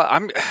 Tishu?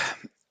 I'm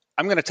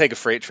going to take a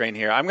freight train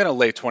here. I'm going to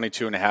lay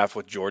 22.5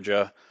 with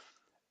Georgia.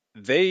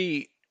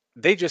 They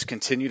just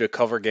continue to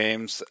cover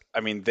games.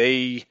 I mean,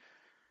 they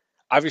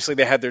obviously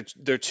they had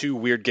their two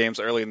weird games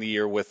early in the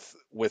year with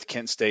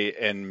Kent State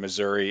and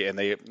Missouri, and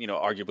they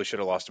arguably should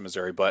have lost to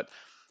Missouri. But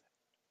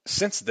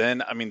since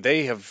then, I mean,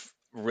 they have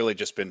really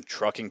just been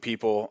trucking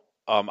people.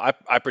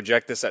 I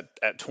project this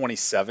at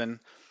 27,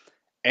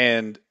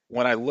 and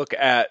when I look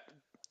at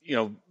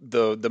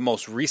the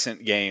most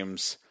recent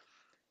games,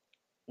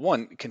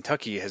 one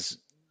Kentucky has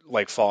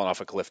like fallen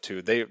off a cliff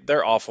too.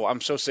 They're awful. I'm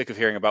so sick of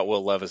hearing about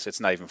Will Levis. It's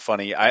not even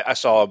funny. I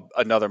saw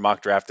another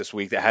mock draft this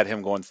week that had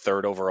him going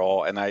third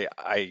overall, and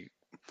I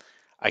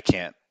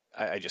can't.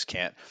 I just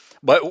can't.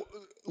 But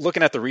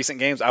looking at the recent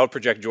games, I would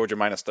project Georgia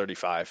minus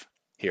 35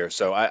 here.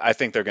 So I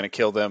think they're going to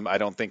kill them. I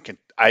don't think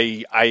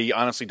I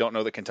honestly don't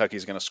know that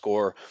Kentucky's going to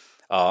score.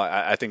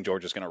 I think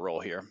Georgia's going to roll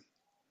here.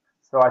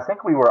 So I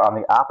think we were on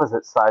the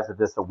opposite sides of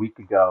this a week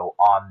ago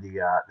on the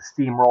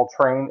steamroll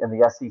train in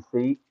the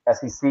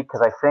SEC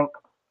because I think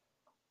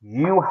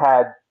you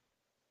had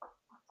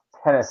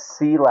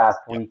Tennessee last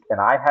Yep. week and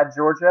I had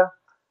Georgia,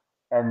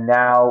 and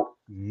now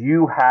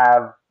you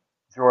have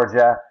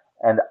Georgia,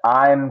 and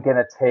I'm going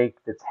to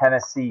take the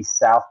Tennessee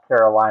South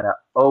Carolina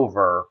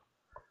over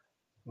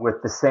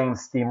with the same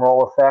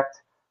steamroll effect.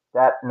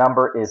 That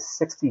number is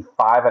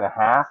 65 and a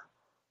half.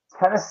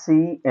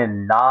 Tennessee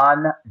in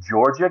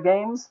non-Georgia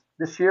games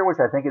this year, which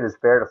I think it is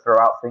fair to throw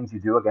out things you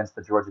do against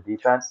the Georgia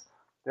defense.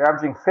 They're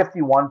averaging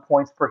 51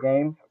 points per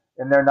game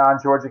in their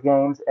non-Georgia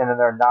games, and in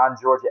their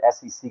non-Georgia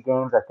SEC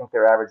games, I think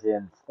they're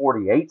averaging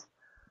 48.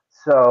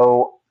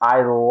 So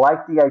I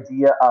like the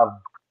idea of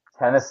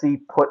Tennessee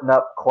putting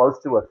up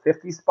close to a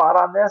 50 spot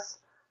on this,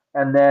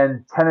 and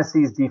then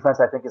Tennessee's defense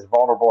I think is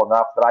vulnerable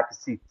enough that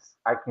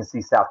I can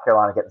see South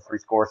Carolina getting 3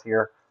 scores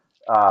here,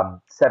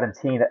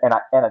 17,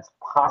 and it's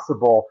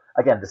possible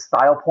again the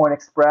Style Point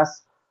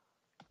Express.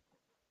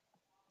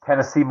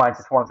 Tennessee might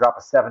just want to drop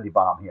a 70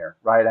 bomb here,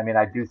 right? I mean,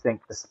 I do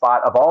think the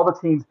spot of all the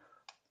teams,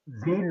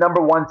 the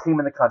number one team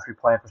in the country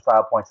playing for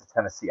style points is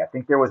Tennessee. I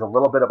think there was a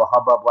little bit of a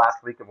hubbub last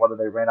week of whether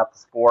they ran up the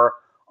score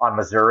on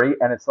Missouri,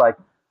 and it's like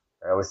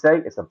I always say,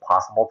 it's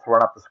impossible to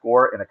run up the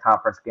score in a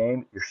conference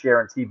game. You're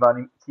sharing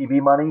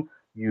TV money,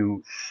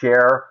 you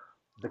share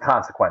the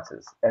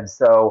consequences, and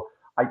so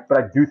but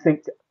I do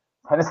think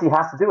Tennessee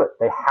has to do it.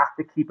 They have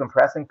to keep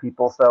impressing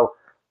people. So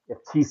if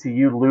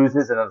TCU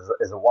loses and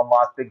is a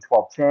one-loss Big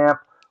 12 champ,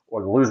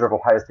 or the loser of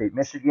Ohio State,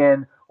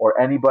 Michigan, or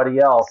anybody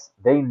else,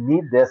 they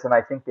need this, and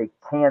I think they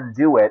can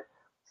do it.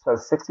 So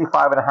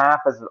 65 and a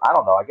half is, I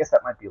don't know, I guess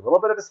that might be a little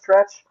bit of a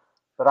stretch,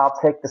 but I'll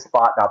take the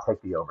spot and I'll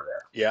take the over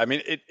there. Yeah, I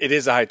mean it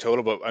is a high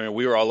total, but I mean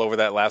we were all over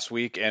that last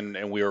week,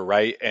 and we were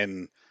right,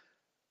 and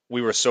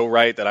we were so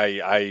right that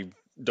I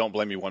don't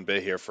blame you one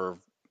bit here for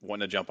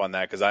wanting to jump on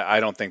that because I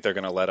don't think they're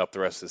going to let up the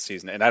rest of the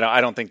season, and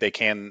I don't think they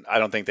can. I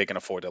don't think they can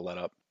afford to let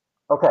up.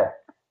 Okay.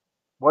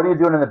 What are you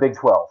doing in the Big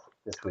 12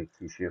 this week,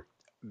 Tishu?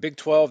 Big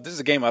 12. This is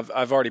a game I've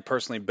already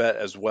personally bet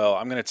as well.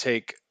 I'm going to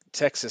take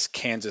Texas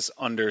Kansas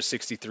under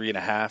 63 and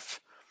a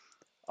half.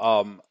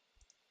 Um,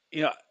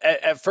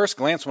 at first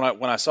glance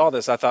when I saw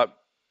this, I thought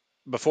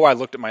before I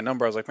looked at my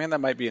number, I was like, man,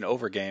 that might be an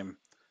over game.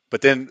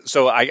 But then,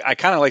 so I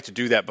kind of like to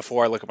do that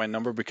before I look at my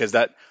number because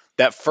that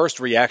first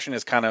reaction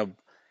is kind of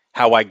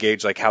how I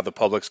gauge like how the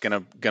public's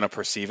gonna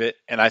perceive it,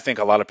 and I think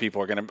a lot of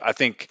people are gonna. I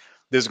think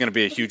there's gonna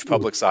be a huge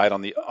public side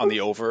on the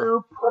over.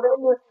 You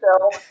putting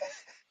yourself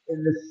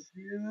in the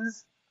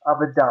shoes of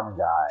a dumb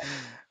guy.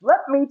 Let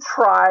me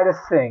try to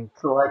think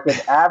like an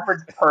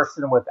average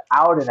person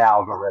without an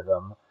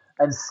algorithm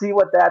and see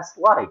what that's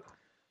like.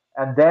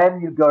 And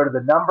then you go to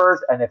the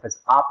numbers, and if it's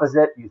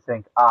opposite, you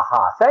think,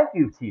 aha, thank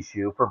you,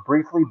 Tishu, for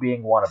briefly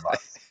being one of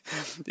us.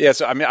 Yeah,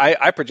 so I mean,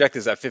 I project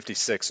this at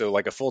 56, so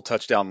like a full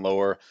touchdown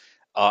lower.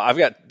 I've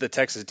got the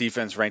Texas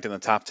defense ranked in the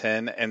top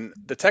 10, and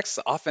the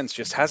Texas offense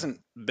just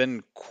hasn't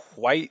been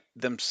quite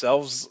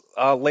themselves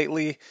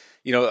lately.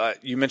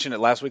 You mentioned it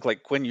last week,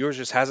 like Quinn Ewers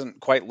just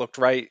hasn't quite looked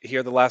right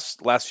here the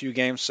last few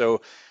games.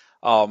 So,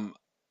 um,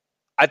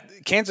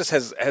 Kansas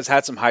has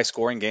had some high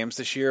scoring games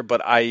this year,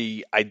 but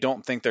I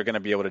don't think they're going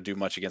to be able to do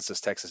much against this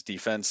Texas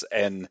defense.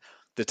 And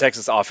the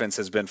Texas offense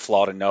has been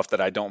flawed enough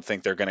that I don't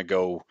think they're going to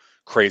go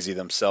crazy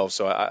themselves.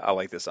 So I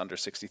like this under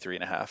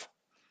 63.5.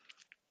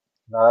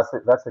 No,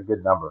 that's a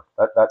good number.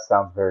 That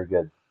sounds very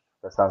good.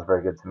 That sounds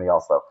very good to me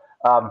also.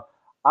 Um,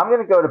 I'm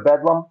going to go to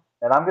Bedlam,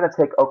 and I'm going to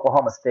take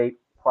Oklahoma State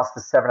plus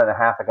the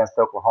 7.5 against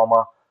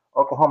Oklahoma.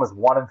 Oklahoma's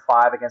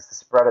 1-5 against the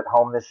spread at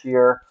home this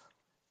year.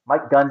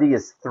 Mike Gundy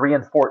is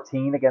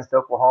 3-14 against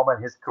Oklahoma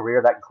in his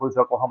career. That includes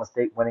Oklahoma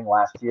State winning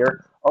last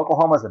year.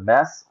 Oklahoma's a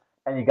mess,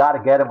 and you got to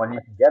get him when you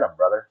can get him,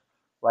 brother.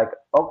 Like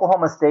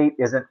Oklahoma State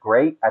isn't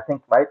great. I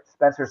think right.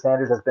 Spencer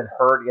Sanders has been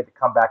hurt. He had to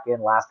come back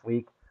in last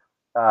week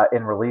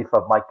in relief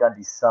of Mike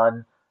Gundy's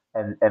son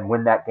and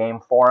win that game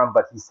for him.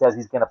 But he says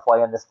he's going to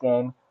play in this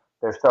game.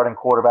 Their starting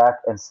quarterback,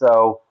 and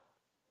so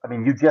I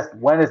mean,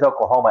 when is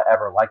Oklahoma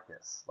ever like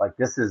this? Like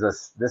this is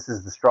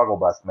the struggle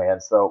bus, man.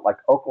 So like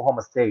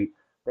Oklahoma State,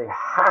 they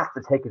have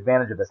to take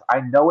advantage of this.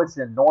 I know it's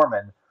in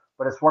Norman,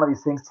 but it's one of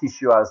these things,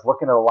 Tishu. I was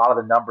looking at a lot of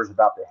the numbers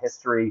about the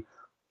history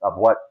of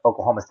what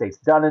Oklahoma State's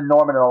done in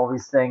Norman and all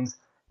these things,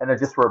 and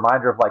it's just a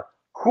reminder of like,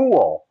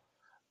 cool,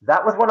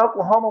 that was when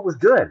Oklahoma was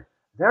good.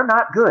 They're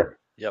not good.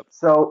 Yep.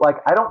 So like,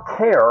 I don't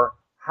care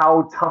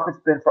how tough it's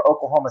been for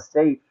Oklahoma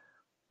State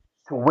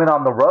to win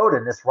on the road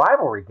in this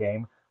rivalry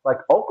game. Like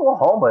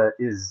Oklahoma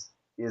is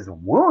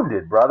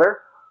wounded, brother.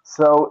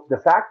 So the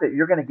fact that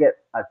you're going to get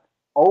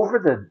over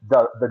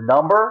the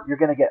number, you're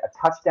going to get a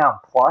touchdown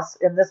plus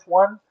in this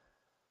one.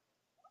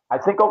 I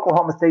think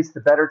Oklahoma State's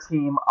the better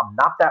team. I'm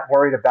not that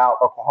worried about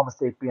Oklahoma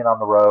State being on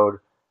the road.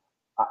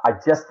 I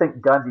just think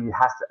Gundy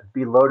has to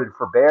be loaded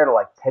for bear to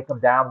like take them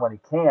down when he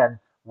can,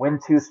 win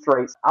two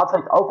straight. I'll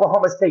take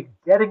Oklahoma State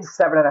getting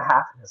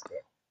 7.5 in this game.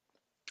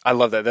 I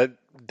love that.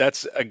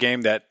 That's a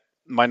game that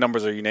my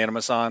numbers are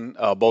unanimous on,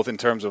 both in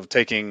terms of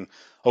taking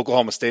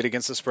Oklahoma State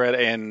against the spread,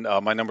 and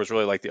my numbers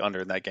really like the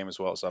under in that game as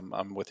well. So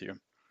I'm with you.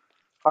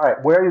 All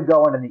right, where are you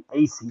going in the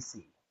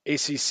ACC?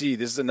 ACC.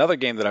 This is another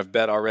game that I've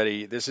bet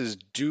already. This is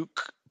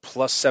Duke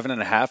plus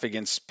 7.5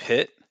 against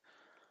Pitt.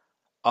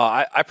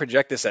 I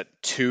project this at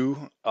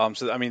 2.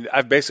 So I mean,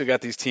 I've basically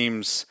got these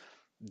teams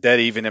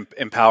dead even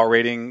in power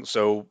rating.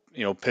 So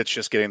Pitt's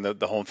just getting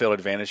the home field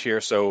advantage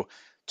here. So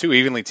two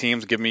evenly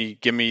teams. Give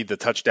me the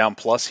touchdown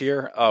plus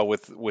here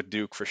with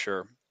Duke for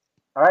sure.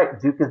 All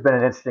right, Duke has been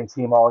an interesting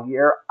team all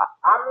year.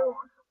 I'm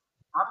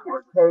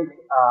going to take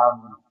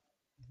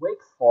Wake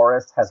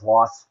Forest has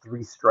lost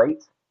 3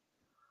 straight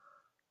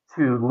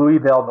to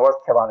Louisville,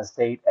 North Carolina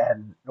State,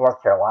 and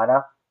North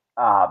Carolina.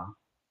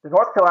 The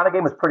North Carolina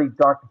game was pretty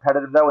darn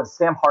competitive, though, and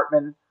Sam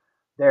Hartman,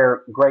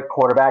 their great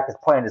quarterback, is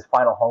playing his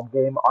final home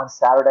game on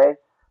Saturday.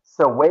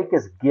 So Wake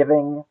is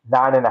giving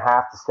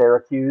 9.5 to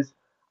Syracuse.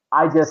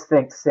 I just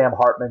think Sam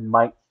Hartman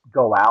might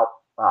go out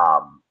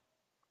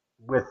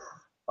with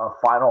a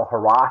final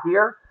hurrah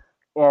here,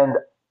 and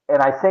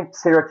I think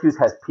Syracuse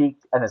has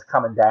peaked and is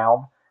coming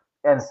down,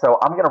 and so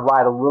I'm going to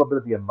ride a little bit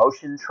of the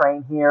emotion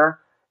train here,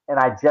 and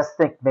I just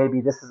think maybe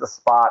this is a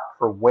spot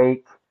for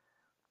Wake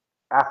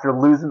after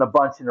losing a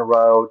bunch in a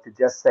row to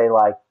just say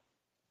like,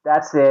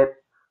 that's it.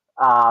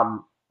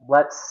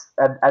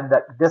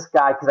 This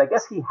guy, because I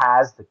guess he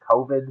has the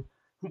COVID,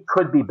 he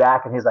could be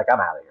back, and he's like, I'm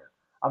out of here.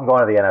 I'm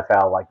going to the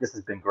NFL. Like, this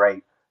has been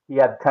great. He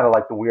had kind of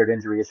like the weird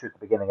injury issue at the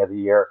beginning of the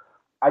year.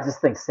 I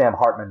just think Sam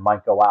Hartman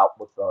might go out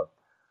with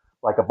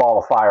a ball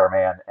of fire,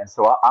 man. And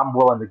so I'm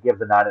willing to give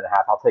the 9.5.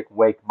 I'll take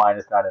Wake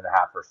minus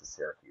 9.5 versus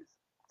Syracuse.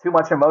 Too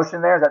much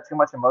emotion there? Is that too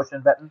much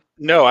emotion, Benton?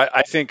 No,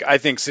 I think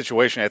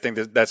situation. I think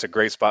that's a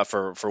great spot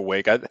for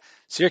Wake.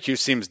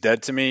 Syracuse seems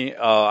dead to me.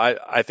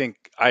 I think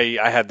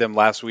I had them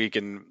last week,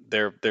 and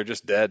they're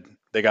just dead.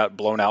 They got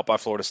blown out by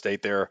Florida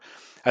State.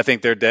 I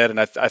think they're dead, and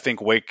I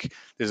think Wake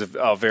is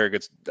a very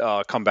good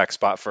comeback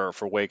spot for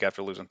Wake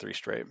after losing 3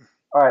 straight.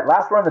 All right,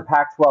 last run of the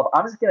Pac-12.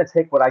 I'm just going to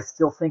take what I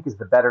still think is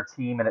the better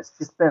team, and it's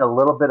just been a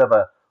little bit of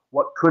a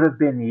what could have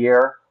been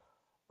year.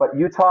 But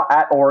Utah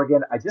at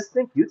Oregon, I just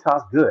think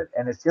Utah's good,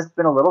 and it's just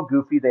been a little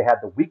goofy. They had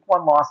the week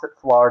 1 loss at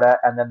Florida,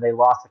 and then they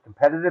lost a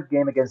competitive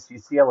game against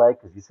UCLA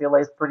because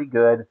UCLA is pretty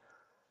good.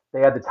 They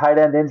had the tight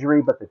end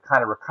injury, but they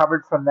kind of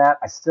recovered from that.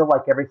 I still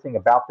like everything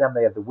about them.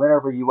 They have the win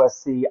over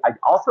USC. I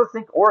also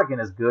think Oregon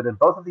is good, and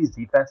both of these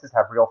defenses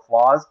have real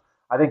flaws.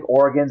 I think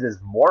Oregon's is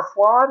more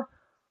flawed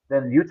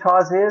than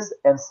Utah's is,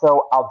 and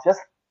so I'll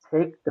just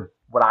take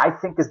what I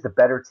think is the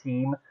better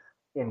team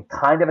in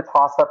kind of a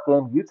toss-up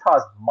game.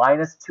 Utah's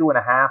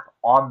 -2.5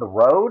 on the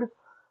road,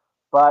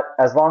 but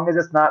as long as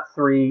it's not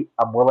 3,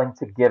 I'm willing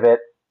to give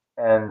it.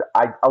 And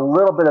a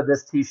little bit of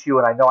this tissue,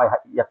 and I know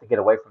you have to get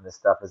away from this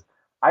stuff, is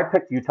I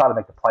picked Utah to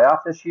make the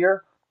playoff this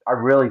year. I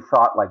really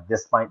thought like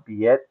this might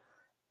be it,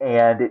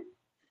 and it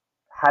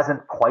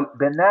hasn't quite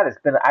been that. It's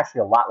been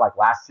actually a lot like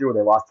last year where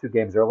they lost 2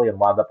 games early and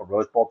wound up a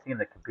Rose Bowl team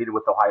that competed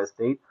with Ohio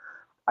State.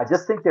 I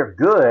just think they're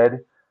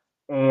good,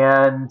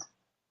 and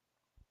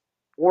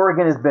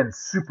Oregon has been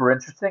super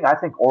interesting. I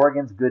think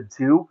Oregon's good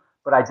too,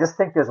 but I just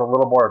think there's a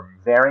little more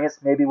variance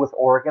maybe with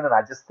Oregon, and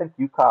I just think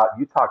Utah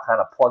kind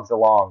of plugs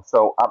along.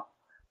 So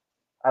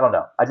I don't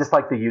know. I just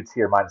like the Utes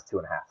here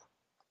 -2.5.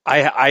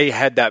 I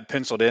had that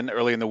penciled in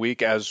early in the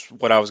week as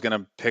what I was going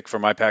to pick for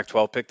my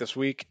Pac-12 pick this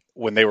week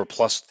when they were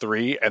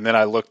 +3, and then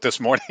I looked this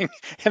morning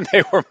and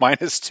they were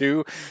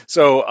 -2.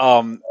 So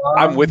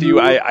I'm with you.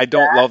 I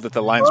don't love that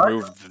the lines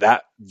moved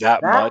that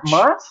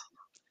much.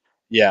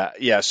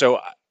 Yeah. So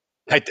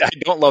I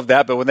don't love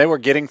that, but when they were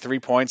getting 3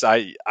 points,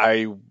 I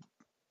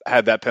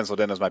had that penciled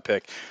in as my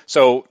pick.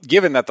 So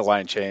given that the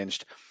line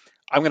changed,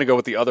 I'm going to go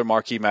with the other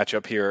marquee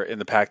matchup here in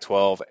the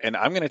Pac-12, and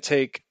I'm going to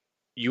take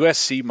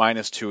USC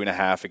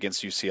 -2.5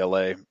 against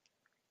UCLA.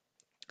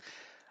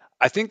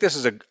 I think this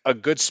is a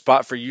good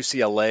spot for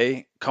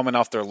UCLA coming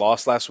off their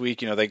loss last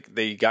week. You know,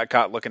 they got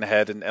caught looking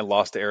ahead and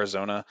lost to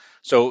Arizona.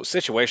 So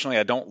situationally,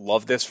 I don't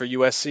love this for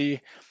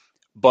USC,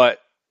 but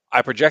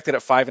I projected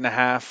at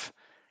 5.5.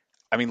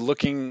 I mean,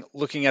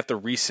 looking at the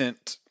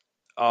recent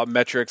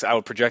metrics, I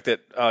would project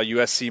it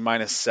USC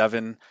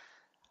 -7.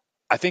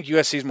 I think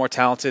USC is more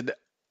talented.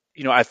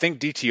 You know, I think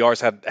DTR's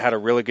had a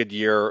really good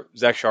year.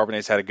 Zach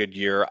Charbonnet's had a good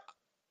year.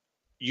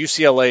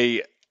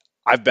 UCLA,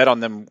 I've bet on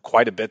them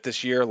quite a bit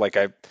this year.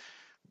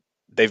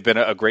 They've been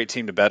a great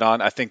team to bet on.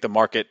 I think the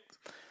market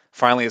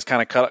finally has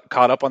kind of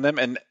caught up on them,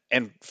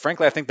 and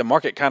frankly, I think the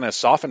market kind of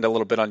softened a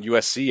little bit on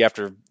USC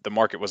after the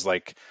market was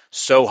like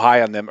so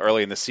high on them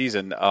early in the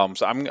season.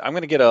 So I'm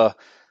going to get a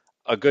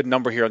good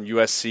number here on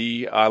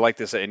USC. I like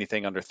this at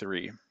anything under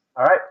 3.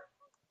 All right.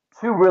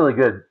 2 really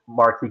good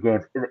marquee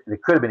games.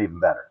 It could have been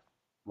even better.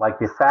 Like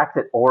the fact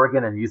that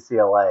Oregon and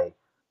UCLA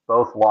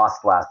both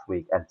lost last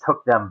week and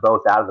took them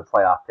both out of the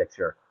playoff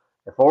picture.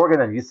 If Oregon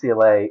and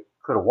UCLA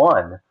could have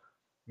won,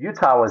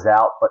 Utah was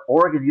out, but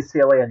Oregon,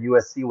 UCLA, and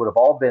USC would have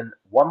all been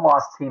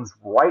one-loss teams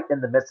right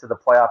in the midst of the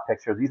playoff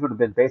picture. These would have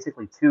been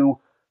basically 2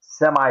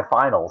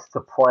 semifinals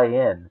to play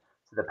in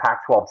to the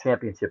Pac-12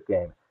 championship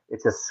game.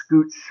 It's a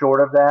scoot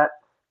short of that,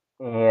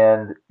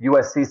 and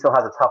USC still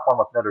has a tough one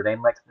with Notre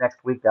Dame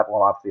next week. That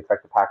won't obviously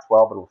affect the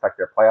Pac-12, but it'll affect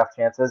their playoff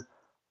chances.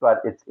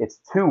 But it's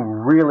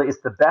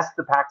the best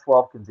the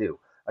Pac-12 can do,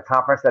 a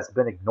conference that's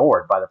been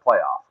ignored by the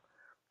playoff.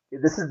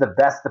 This is the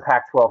best the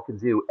Pac-12 can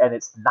do, and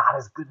it's not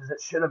as good as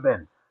it should have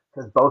been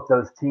because both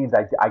those teams,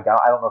 I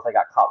don't know if they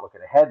got caught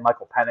looking ahead.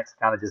 Michael Penix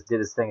kind of just did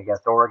his thing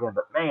against Oregon,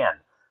 but man,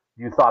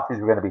 you thought these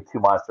were going to be 2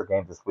 monster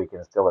games this week,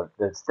 and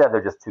instead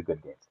they're just 2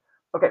 good games.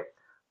 Okay,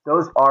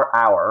 those are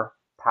our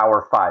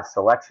Power 5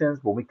 selections.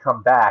 When we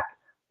come back,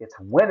 it's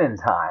winning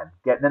time,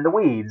 getting in the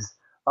weeds,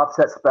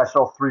 upset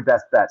special, 3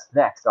 best bets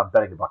next on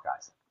Betting the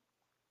Buckeyes.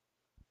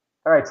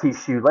 All right,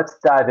 T-Shoe, let's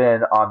dive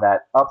in on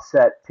that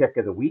upset pick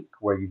of the week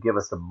where you give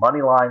us some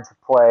money line to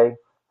play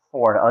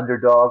for an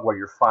underdog where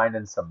you're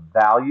finding some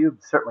value.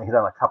 Certainly hit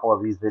on a couple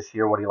of these this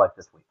year. What do you like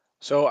this week?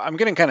 So I'm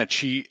going to kind of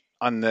cheat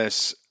on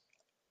this.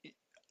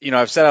 You know,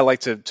 I've said I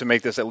like to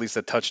make this at least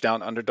a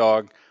touchdown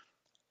underdog.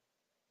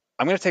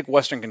 I'm going to take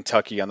Western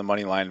Kentucky on the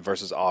money line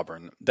versus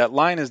Auburn. That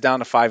line is down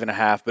to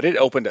 5.5, but it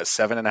opened at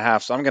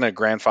 7.5, so I'm going to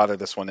grandfather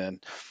this one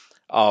in.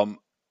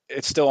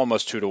 It's still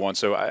almost 2-1,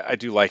 so I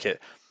do like it.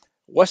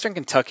 Western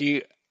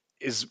Kentucky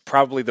is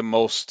probably the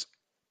most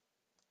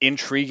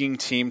intriguing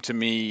team to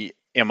me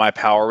in my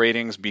power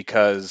ratings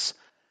because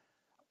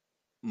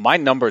my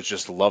numbers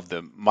just love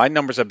them. My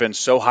numbers have been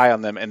so high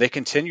on them, and they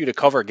continue to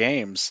cover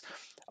games.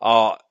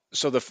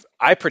 So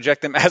I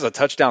project them as a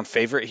touchdown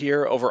favorite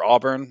here over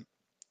Auburn.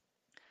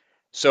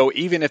 So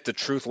even if the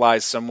truth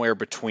lies somewhere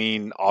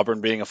between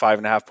Auburn being a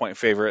 5.5-point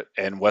favorite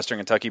and Western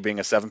Kentucky being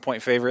a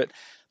 7-point favorite,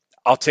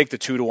 I'll take the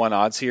 2-1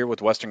 odds here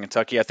with Western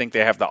Kentucky. I think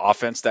they have the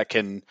offense that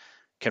can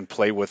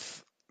play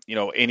with, you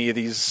know, any of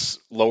these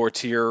lower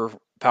tier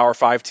Power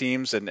 5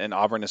 teams, and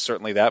Auburn is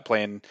certainly that,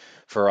 playing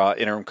for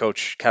interim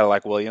coach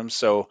Cadillac Williams.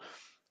 So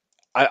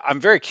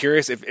I'm very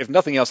curious. If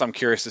nothing else, I'm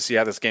curious to see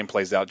how this game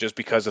plays out just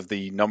because of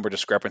the number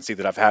discrepancy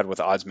that I've had with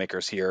odds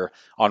makers here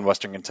on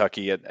Western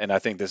Kentucky, and I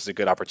think this is a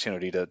good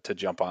opportunity to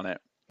jump on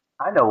it.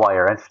 I know why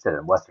you're interested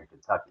in Western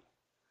Kentucky.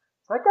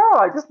 It's like,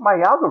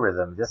 my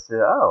algorithm just said,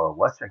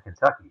 Western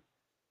Kentucky.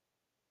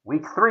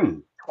 Week 3,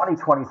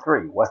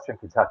 2023, Western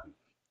Kentucky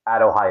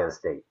at Ohio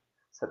State,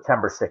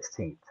 September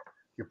 16th.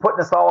 You're putting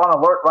us all on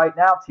alert right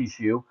now,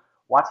 Tishu.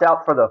 watch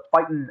out for the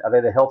fighting. Are they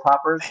the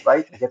Hilltoppers?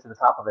 Right, to get to the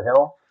top of the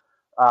hill.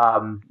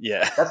 Um,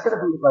 Yeah. that's going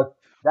to be like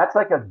that's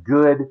like a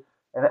good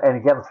and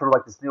again sort of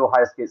like this new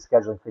Ohio State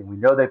scheduling thing. We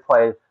know they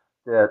play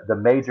the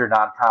major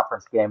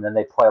non-conference game, and then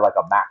they play like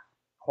a MAC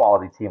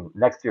quality team.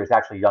 Next year is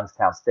actually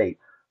Youngstown State,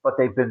 but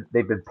they've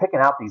been picking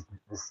out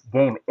this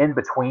game in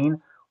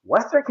between.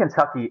 Western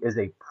Kentucky is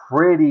a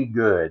pretty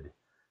good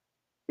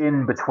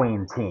in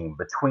between team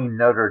between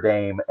Notre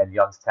Dame and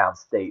Youngstown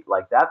State.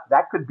 Like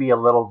that could be a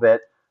little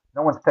bit.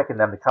 No one's picking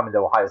them to come into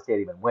Ohio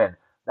Stadium and win.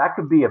 That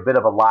could be a bit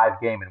of a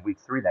live game in Week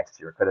 3 next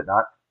year, could it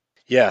not?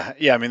 Yeah.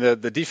 I mean,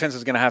 the defense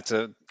is going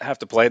to have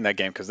to play in that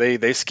game because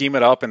they scheme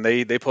it up and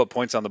they put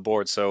points on the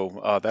board.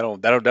 So that'll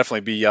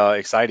definitely be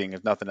exciting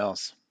if nothing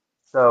else.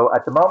 So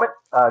at the moment,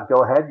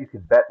 go ahead. You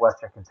can bet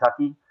Western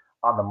Kentucky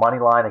on the money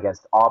line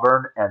against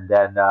Auburn, and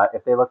then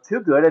if they look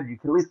too good, and you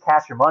can at least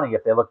cash your money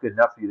if they look good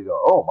enough for you to go,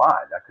 oh my,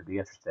 that could be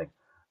interesting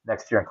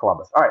next year in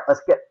Columbus. All right, let's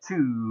get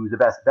to the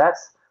best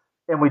bets,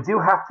 and we do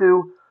have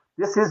to.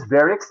 This is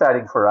very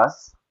exciting for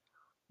us.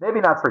 Maybe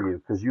not for you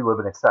because you live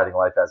an exciting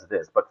life as it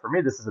is, but for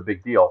me, this is a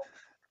big deal.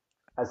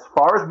 As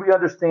far as we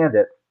understand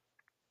it,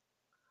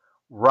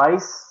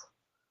 Rice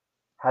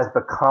has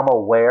become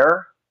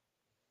aware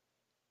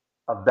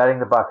of betting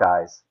the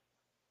Buckeyes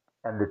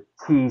and the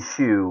T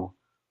shoe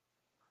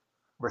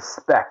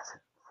respect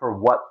for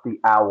what the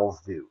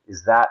Owls do.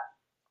 Is that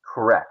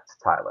correct,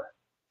 Tyler?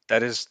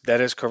 That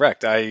is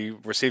correct. I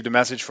received a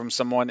message from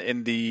someone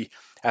in the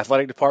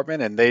athletic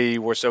department, and they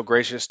were so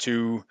gracious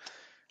to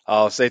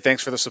say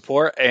thanks for the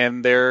support,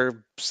 and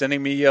they're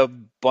sending me a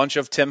bunch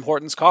of Tim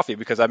Hortons coffee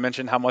because I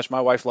mentioned how much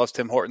my wife loves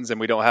Tim Hortons, and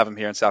we don't have them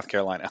here in South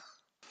Carolina.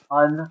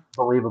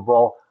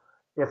 Unbelievable.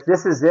 If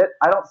this is it,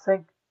 I don't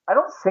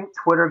think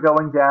Twitter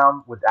going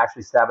down would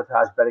actually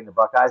sabotage betting the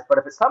Buckeyes, but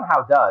if it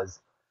somehow does,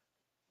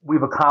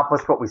 we've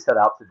accomplished what we set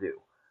out to do,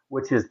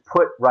 which is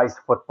put Rice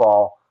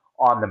football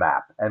on the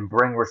map and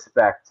bring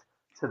respect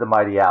to the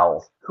Mighty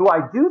Owls, who I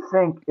do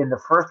think in the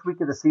first week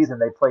of the season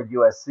they played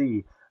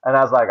USC, and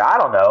I was like, I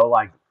don't know,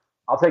 like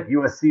I'll take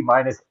USC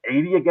minus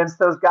 80 against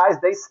those guys.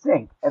 They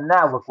stink, and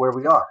now look where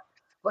we are.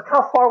 Look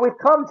how far we've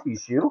come,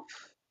 Tishu.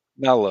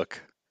 Now look,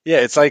 yeah,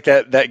 it's like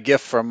that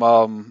gift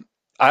from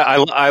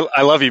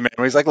I love you, man.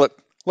 Where he's like,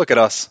 look at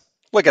us,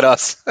 look at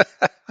us.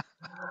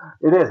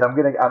 It is. I'm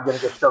gonna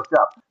get choked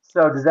up.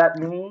 So does that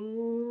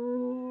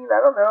mean I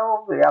don't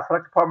know? The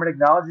athletic department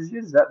acknowledges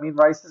you. Does that mean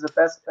Rice is the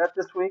best bet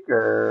this week,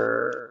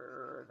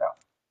 or no?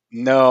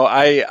 No,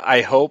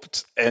 I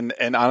hoped, and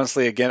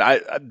honestly, again,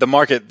 the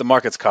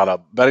market's caught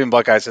up. Betting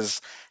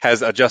Buckeyes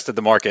has adjusted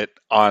the market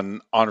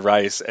on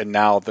Rice, and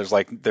now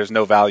there's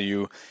no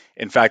value.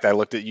 In fact, I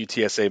looked at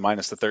UTSA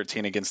minus the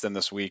 13 against them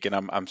this week, and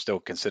I'm still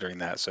considering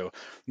that. So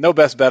no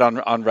best bet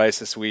on Rice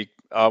this week.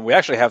 We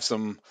actually have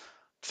some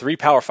three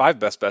Power Five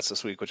best bets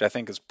this week, which I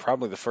think is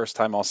probably the first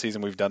time all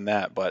season we've done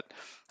that. But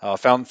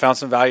found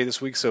some value this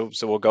week, so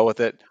we'll go with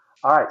it.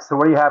 All right. So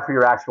what do you have for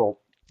your actual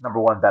number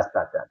one best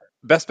bet then?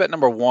 Best bet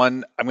number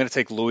one, I'm going to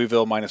take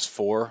Louisville minus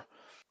 4.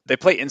 They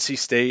play NC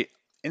State.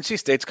 NC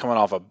State's coming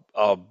off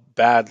a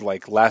bad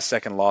last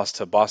second loss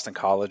to Boston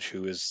College,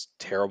 who is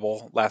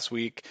terrible last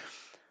week.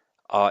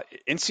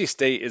 NC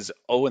State is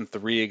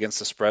 0-3 against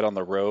the spread on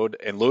the road,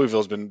 and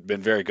Louisville's been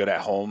very good at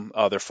home.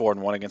 They're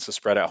 4-1 against the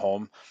spread at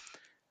home.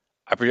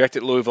 I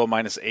projected Louisville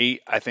minus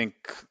 8. I think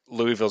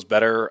Louisville's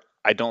better.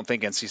 I don't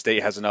think NC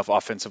State has enough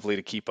offensively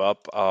to keep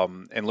up.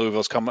 And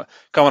Louisville's coming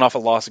off a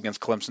loss against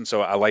Clemson,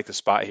 so I like the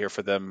spot here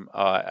for them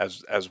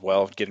as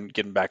well,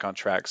 getting back on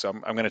track. So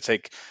I'm going to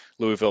take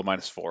Louisville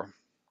minus 4.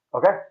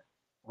 Okay.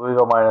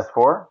 Louisville minus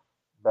 4.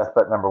 Best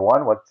bet number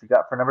one. What you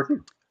got for number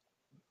two?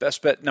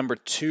 Best bet number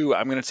 2,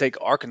 I'm going to take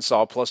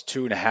Arkansas plus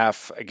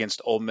 2.5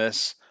 against Ole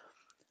Miss.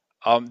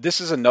 This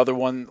is another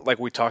one like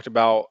we talked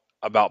about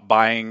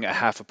buying a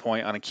half a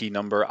point on a key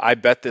number. I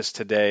bet this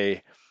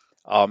today,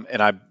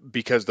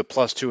 because the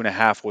plus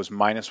 2.5 was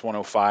minus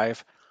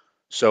 105,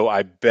 so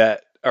I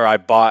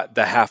bought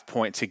the half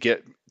point to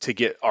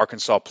get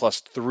Arkansas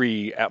plus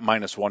 3 at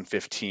minus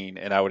 115,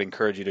 and I would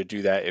encourage you to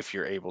do that if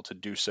you're able to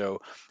do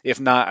so. If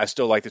not, I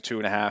still like the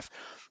 2.5.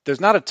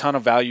 There's not a ton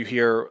of value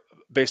here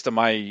based on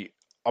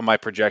my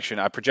projection.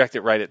 I project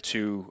it right at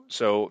 2,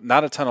 so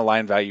not a ton of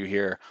line value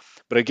here.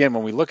 But again,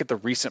 when we look at the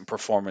recent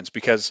performance,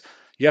 because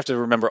you have to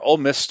remember, Ole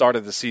Miss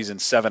started the season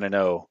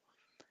 7-0,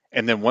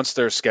 and then once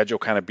their schedule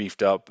kind of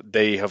beefed up,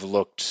 they have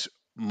looked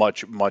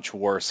much, much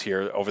worse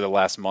here over the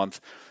last month.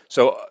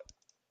 So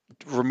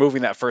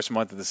removing that first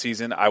month of the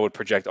season, I would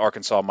project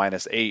Arkansas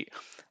minus 8.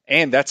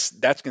 And that's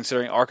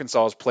considering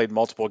Arkansas has played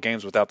multiple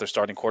games without their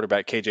starting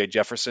quarterback, KJ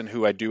Jefferson,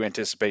 who I do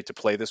anticipate to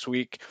play this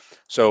week.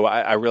 So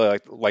I really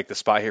like the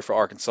spot here for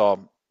Arkansas,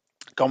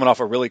 coming off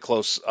a really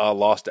close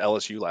loss to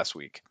LSU last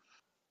week.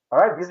 All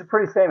right. These are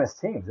pretty famous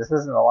teams. This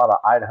isn't a lot of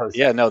Idaho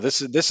Yeah, State. no,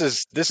 this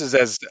is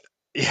as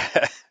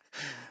yeah,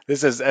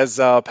 this is as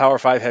Power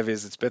Five heavy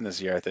as it's been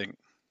this year, I think.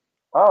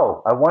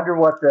 Oh, I wonder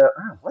what could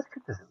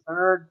the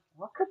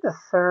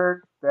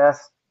third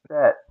best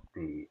bet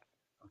be?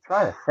 I'm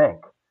trying to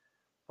think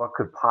what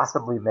could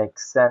possibly make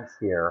sense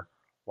here.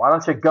 Why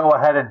don't you go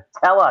ahead and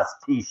tell us,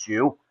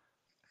 Tishu?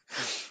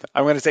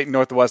 I'm going to take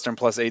Northwestern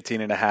plus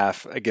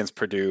 18.5 against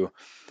Purdue.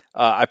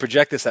 I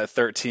project this at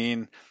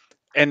 13.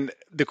 And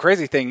the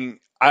crazy thing,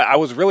 I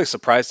was really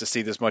surprised to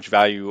see this much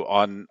value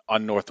on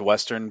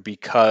Northwestern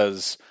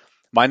because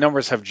my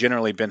numbers have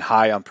generally been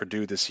high on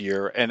Purdue this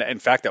year. And in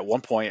fact, at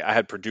one point, I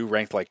had Purdue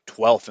ranked like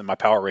 12th in my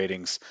power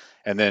ratings.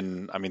 And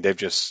then, I mean, they've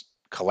just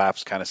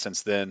collapsed kind of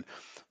since then.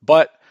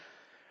 But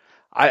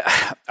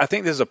I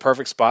think this is a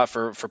perfect spot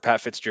for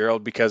Pat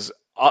Fitzgerald because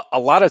a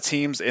lot of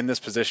teams in this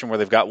position where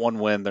they've got one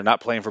win, they're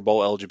not playing for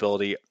bowl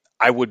eligibility.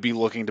 I would be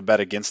looking to bet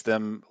against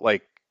them,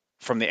 like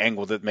from the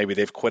angle that maybe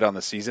they've quit on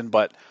the season.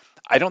 But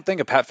I don't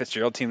think a Pat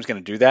Fitzgerald team is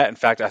going to do that. In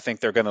fact, I think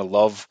they're going to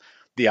love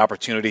the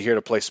opportunity here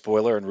to play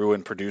spoiler and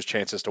ruin Purdue's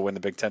chances to win the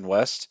Big Ten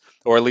West,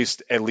 or at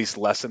least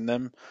lessen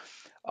them.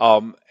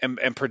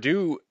 And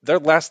Purdue, their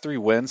last 3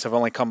 wins have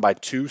only come by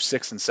 2,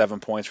 6, and 7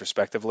 points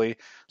respectively.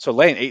 So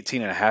laying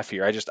 18.5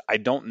 here, I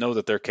don't know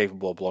that they're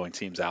capable of blowing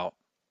teams out.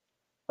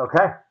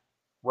 Okay.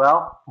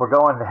 Well, we're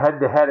going head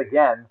to head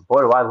again.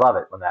 Boy, do I love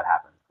it when that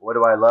happens. Boy,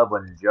 do I love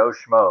when Joe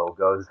Schmo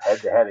goes head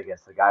to head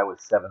against the guy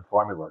with 7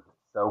 formulas.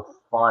 It's so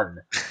fun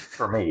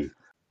for me.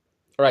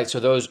 All right, so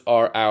those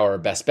are our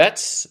best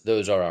bets.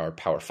 Those are our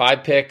Power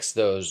 5 picks.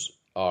 That's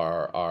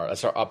our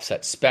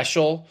upset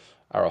special,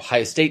 our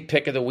Ohio State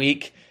pick of the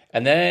week.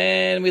 And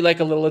then we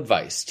like a little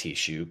advice,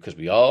 Tishu, because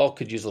we all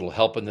could use a little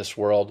help in this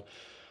world.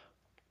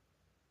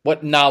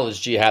 What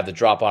knowledge do you have to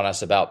drop on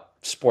us about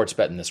sports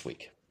betting this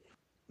week?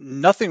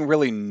 Nothing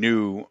really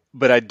new,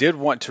 but I did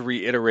want to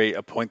reiterate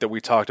a point that we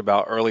talked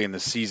about early in the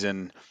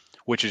season,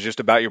 which is just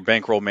about your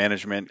bankroll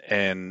management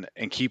and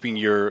keeping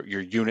your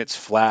units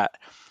flat,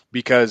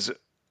 because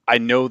I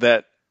know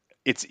that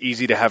it's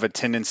easy to have a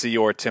tendency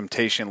or a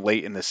temptation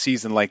late in the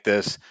season like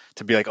this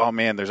to be like, oh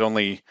man, there's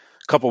only a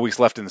couple weeks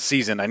left in the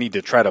season. I need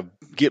to try to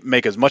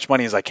make as much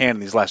money as I can in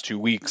these last 2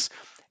 weeks.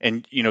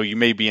 And, you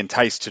may be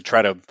enticed to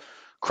try to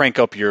crank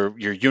up your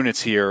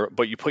units here,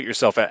 but you put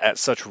yourself at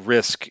such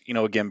risk,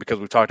 again, because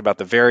we've talked about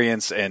the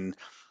variance and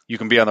you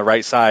can be on the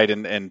right side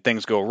and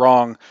things go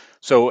wrong.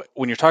 So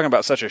when you're talking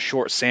about such a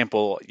short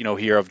sample,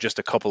 here of just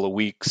a couple of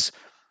weeks,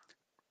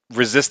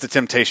 resist the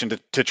temptation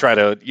to try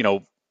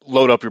to,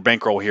 load up your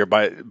bankroll here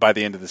by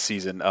the end of the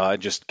season.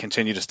 Just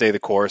continue to stay the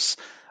course.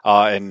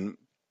 And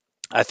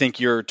I think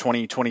your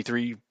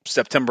 2023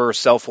 September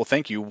self will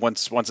thank you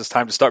once it's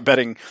time to start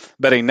betting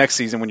next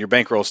season when your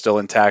bankroll is still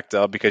intact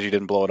because you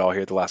didn't blow it all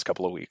here the last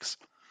couple of weeks.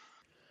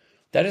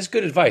 That is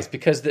good advice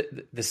because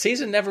the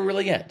season never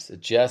really ends.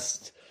 It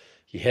just,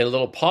 you hit a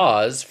little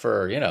pause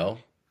for,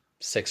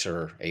 6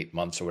 or 8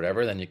 months or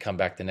whatever, then you come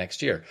back the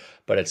next year.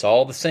 But it's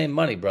all the same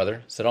money,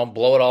 brother. So don't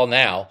blow it all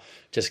now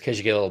just because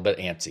you get a little bit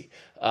antsy.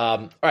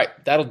 All right,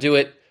 that'll do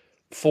it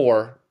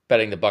for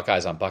betting the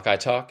Buckeyes on Buckeye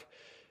Talk.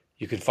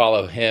 You can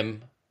follow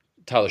him,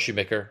 Tyler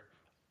Shoemaker,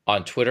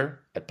 on Twitter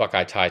at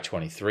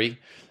BuckeyeTie23.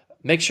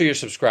 Make sure you're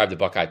subscribed to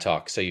Buckeye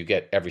Talk so you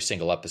get every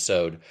single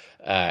episode.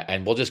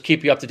 And we'll just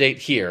keep you up to date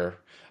here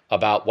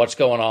about what's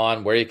going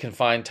on, where you can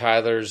find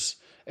Tyler's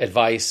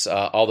advice,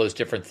 all those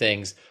different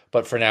things.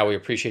 But for now, we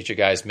appreciate you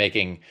guys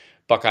making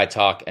Buckeye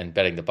Talk and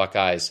betting the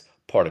Buckeyes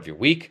part of your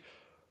week.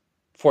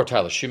 For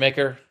Tyler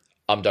Shoemaker,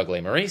 I'm Doug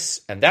Lesmerises,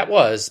 and that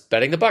was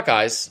Betting the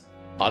Buckeyes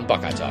on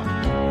Buckeye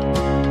Talk.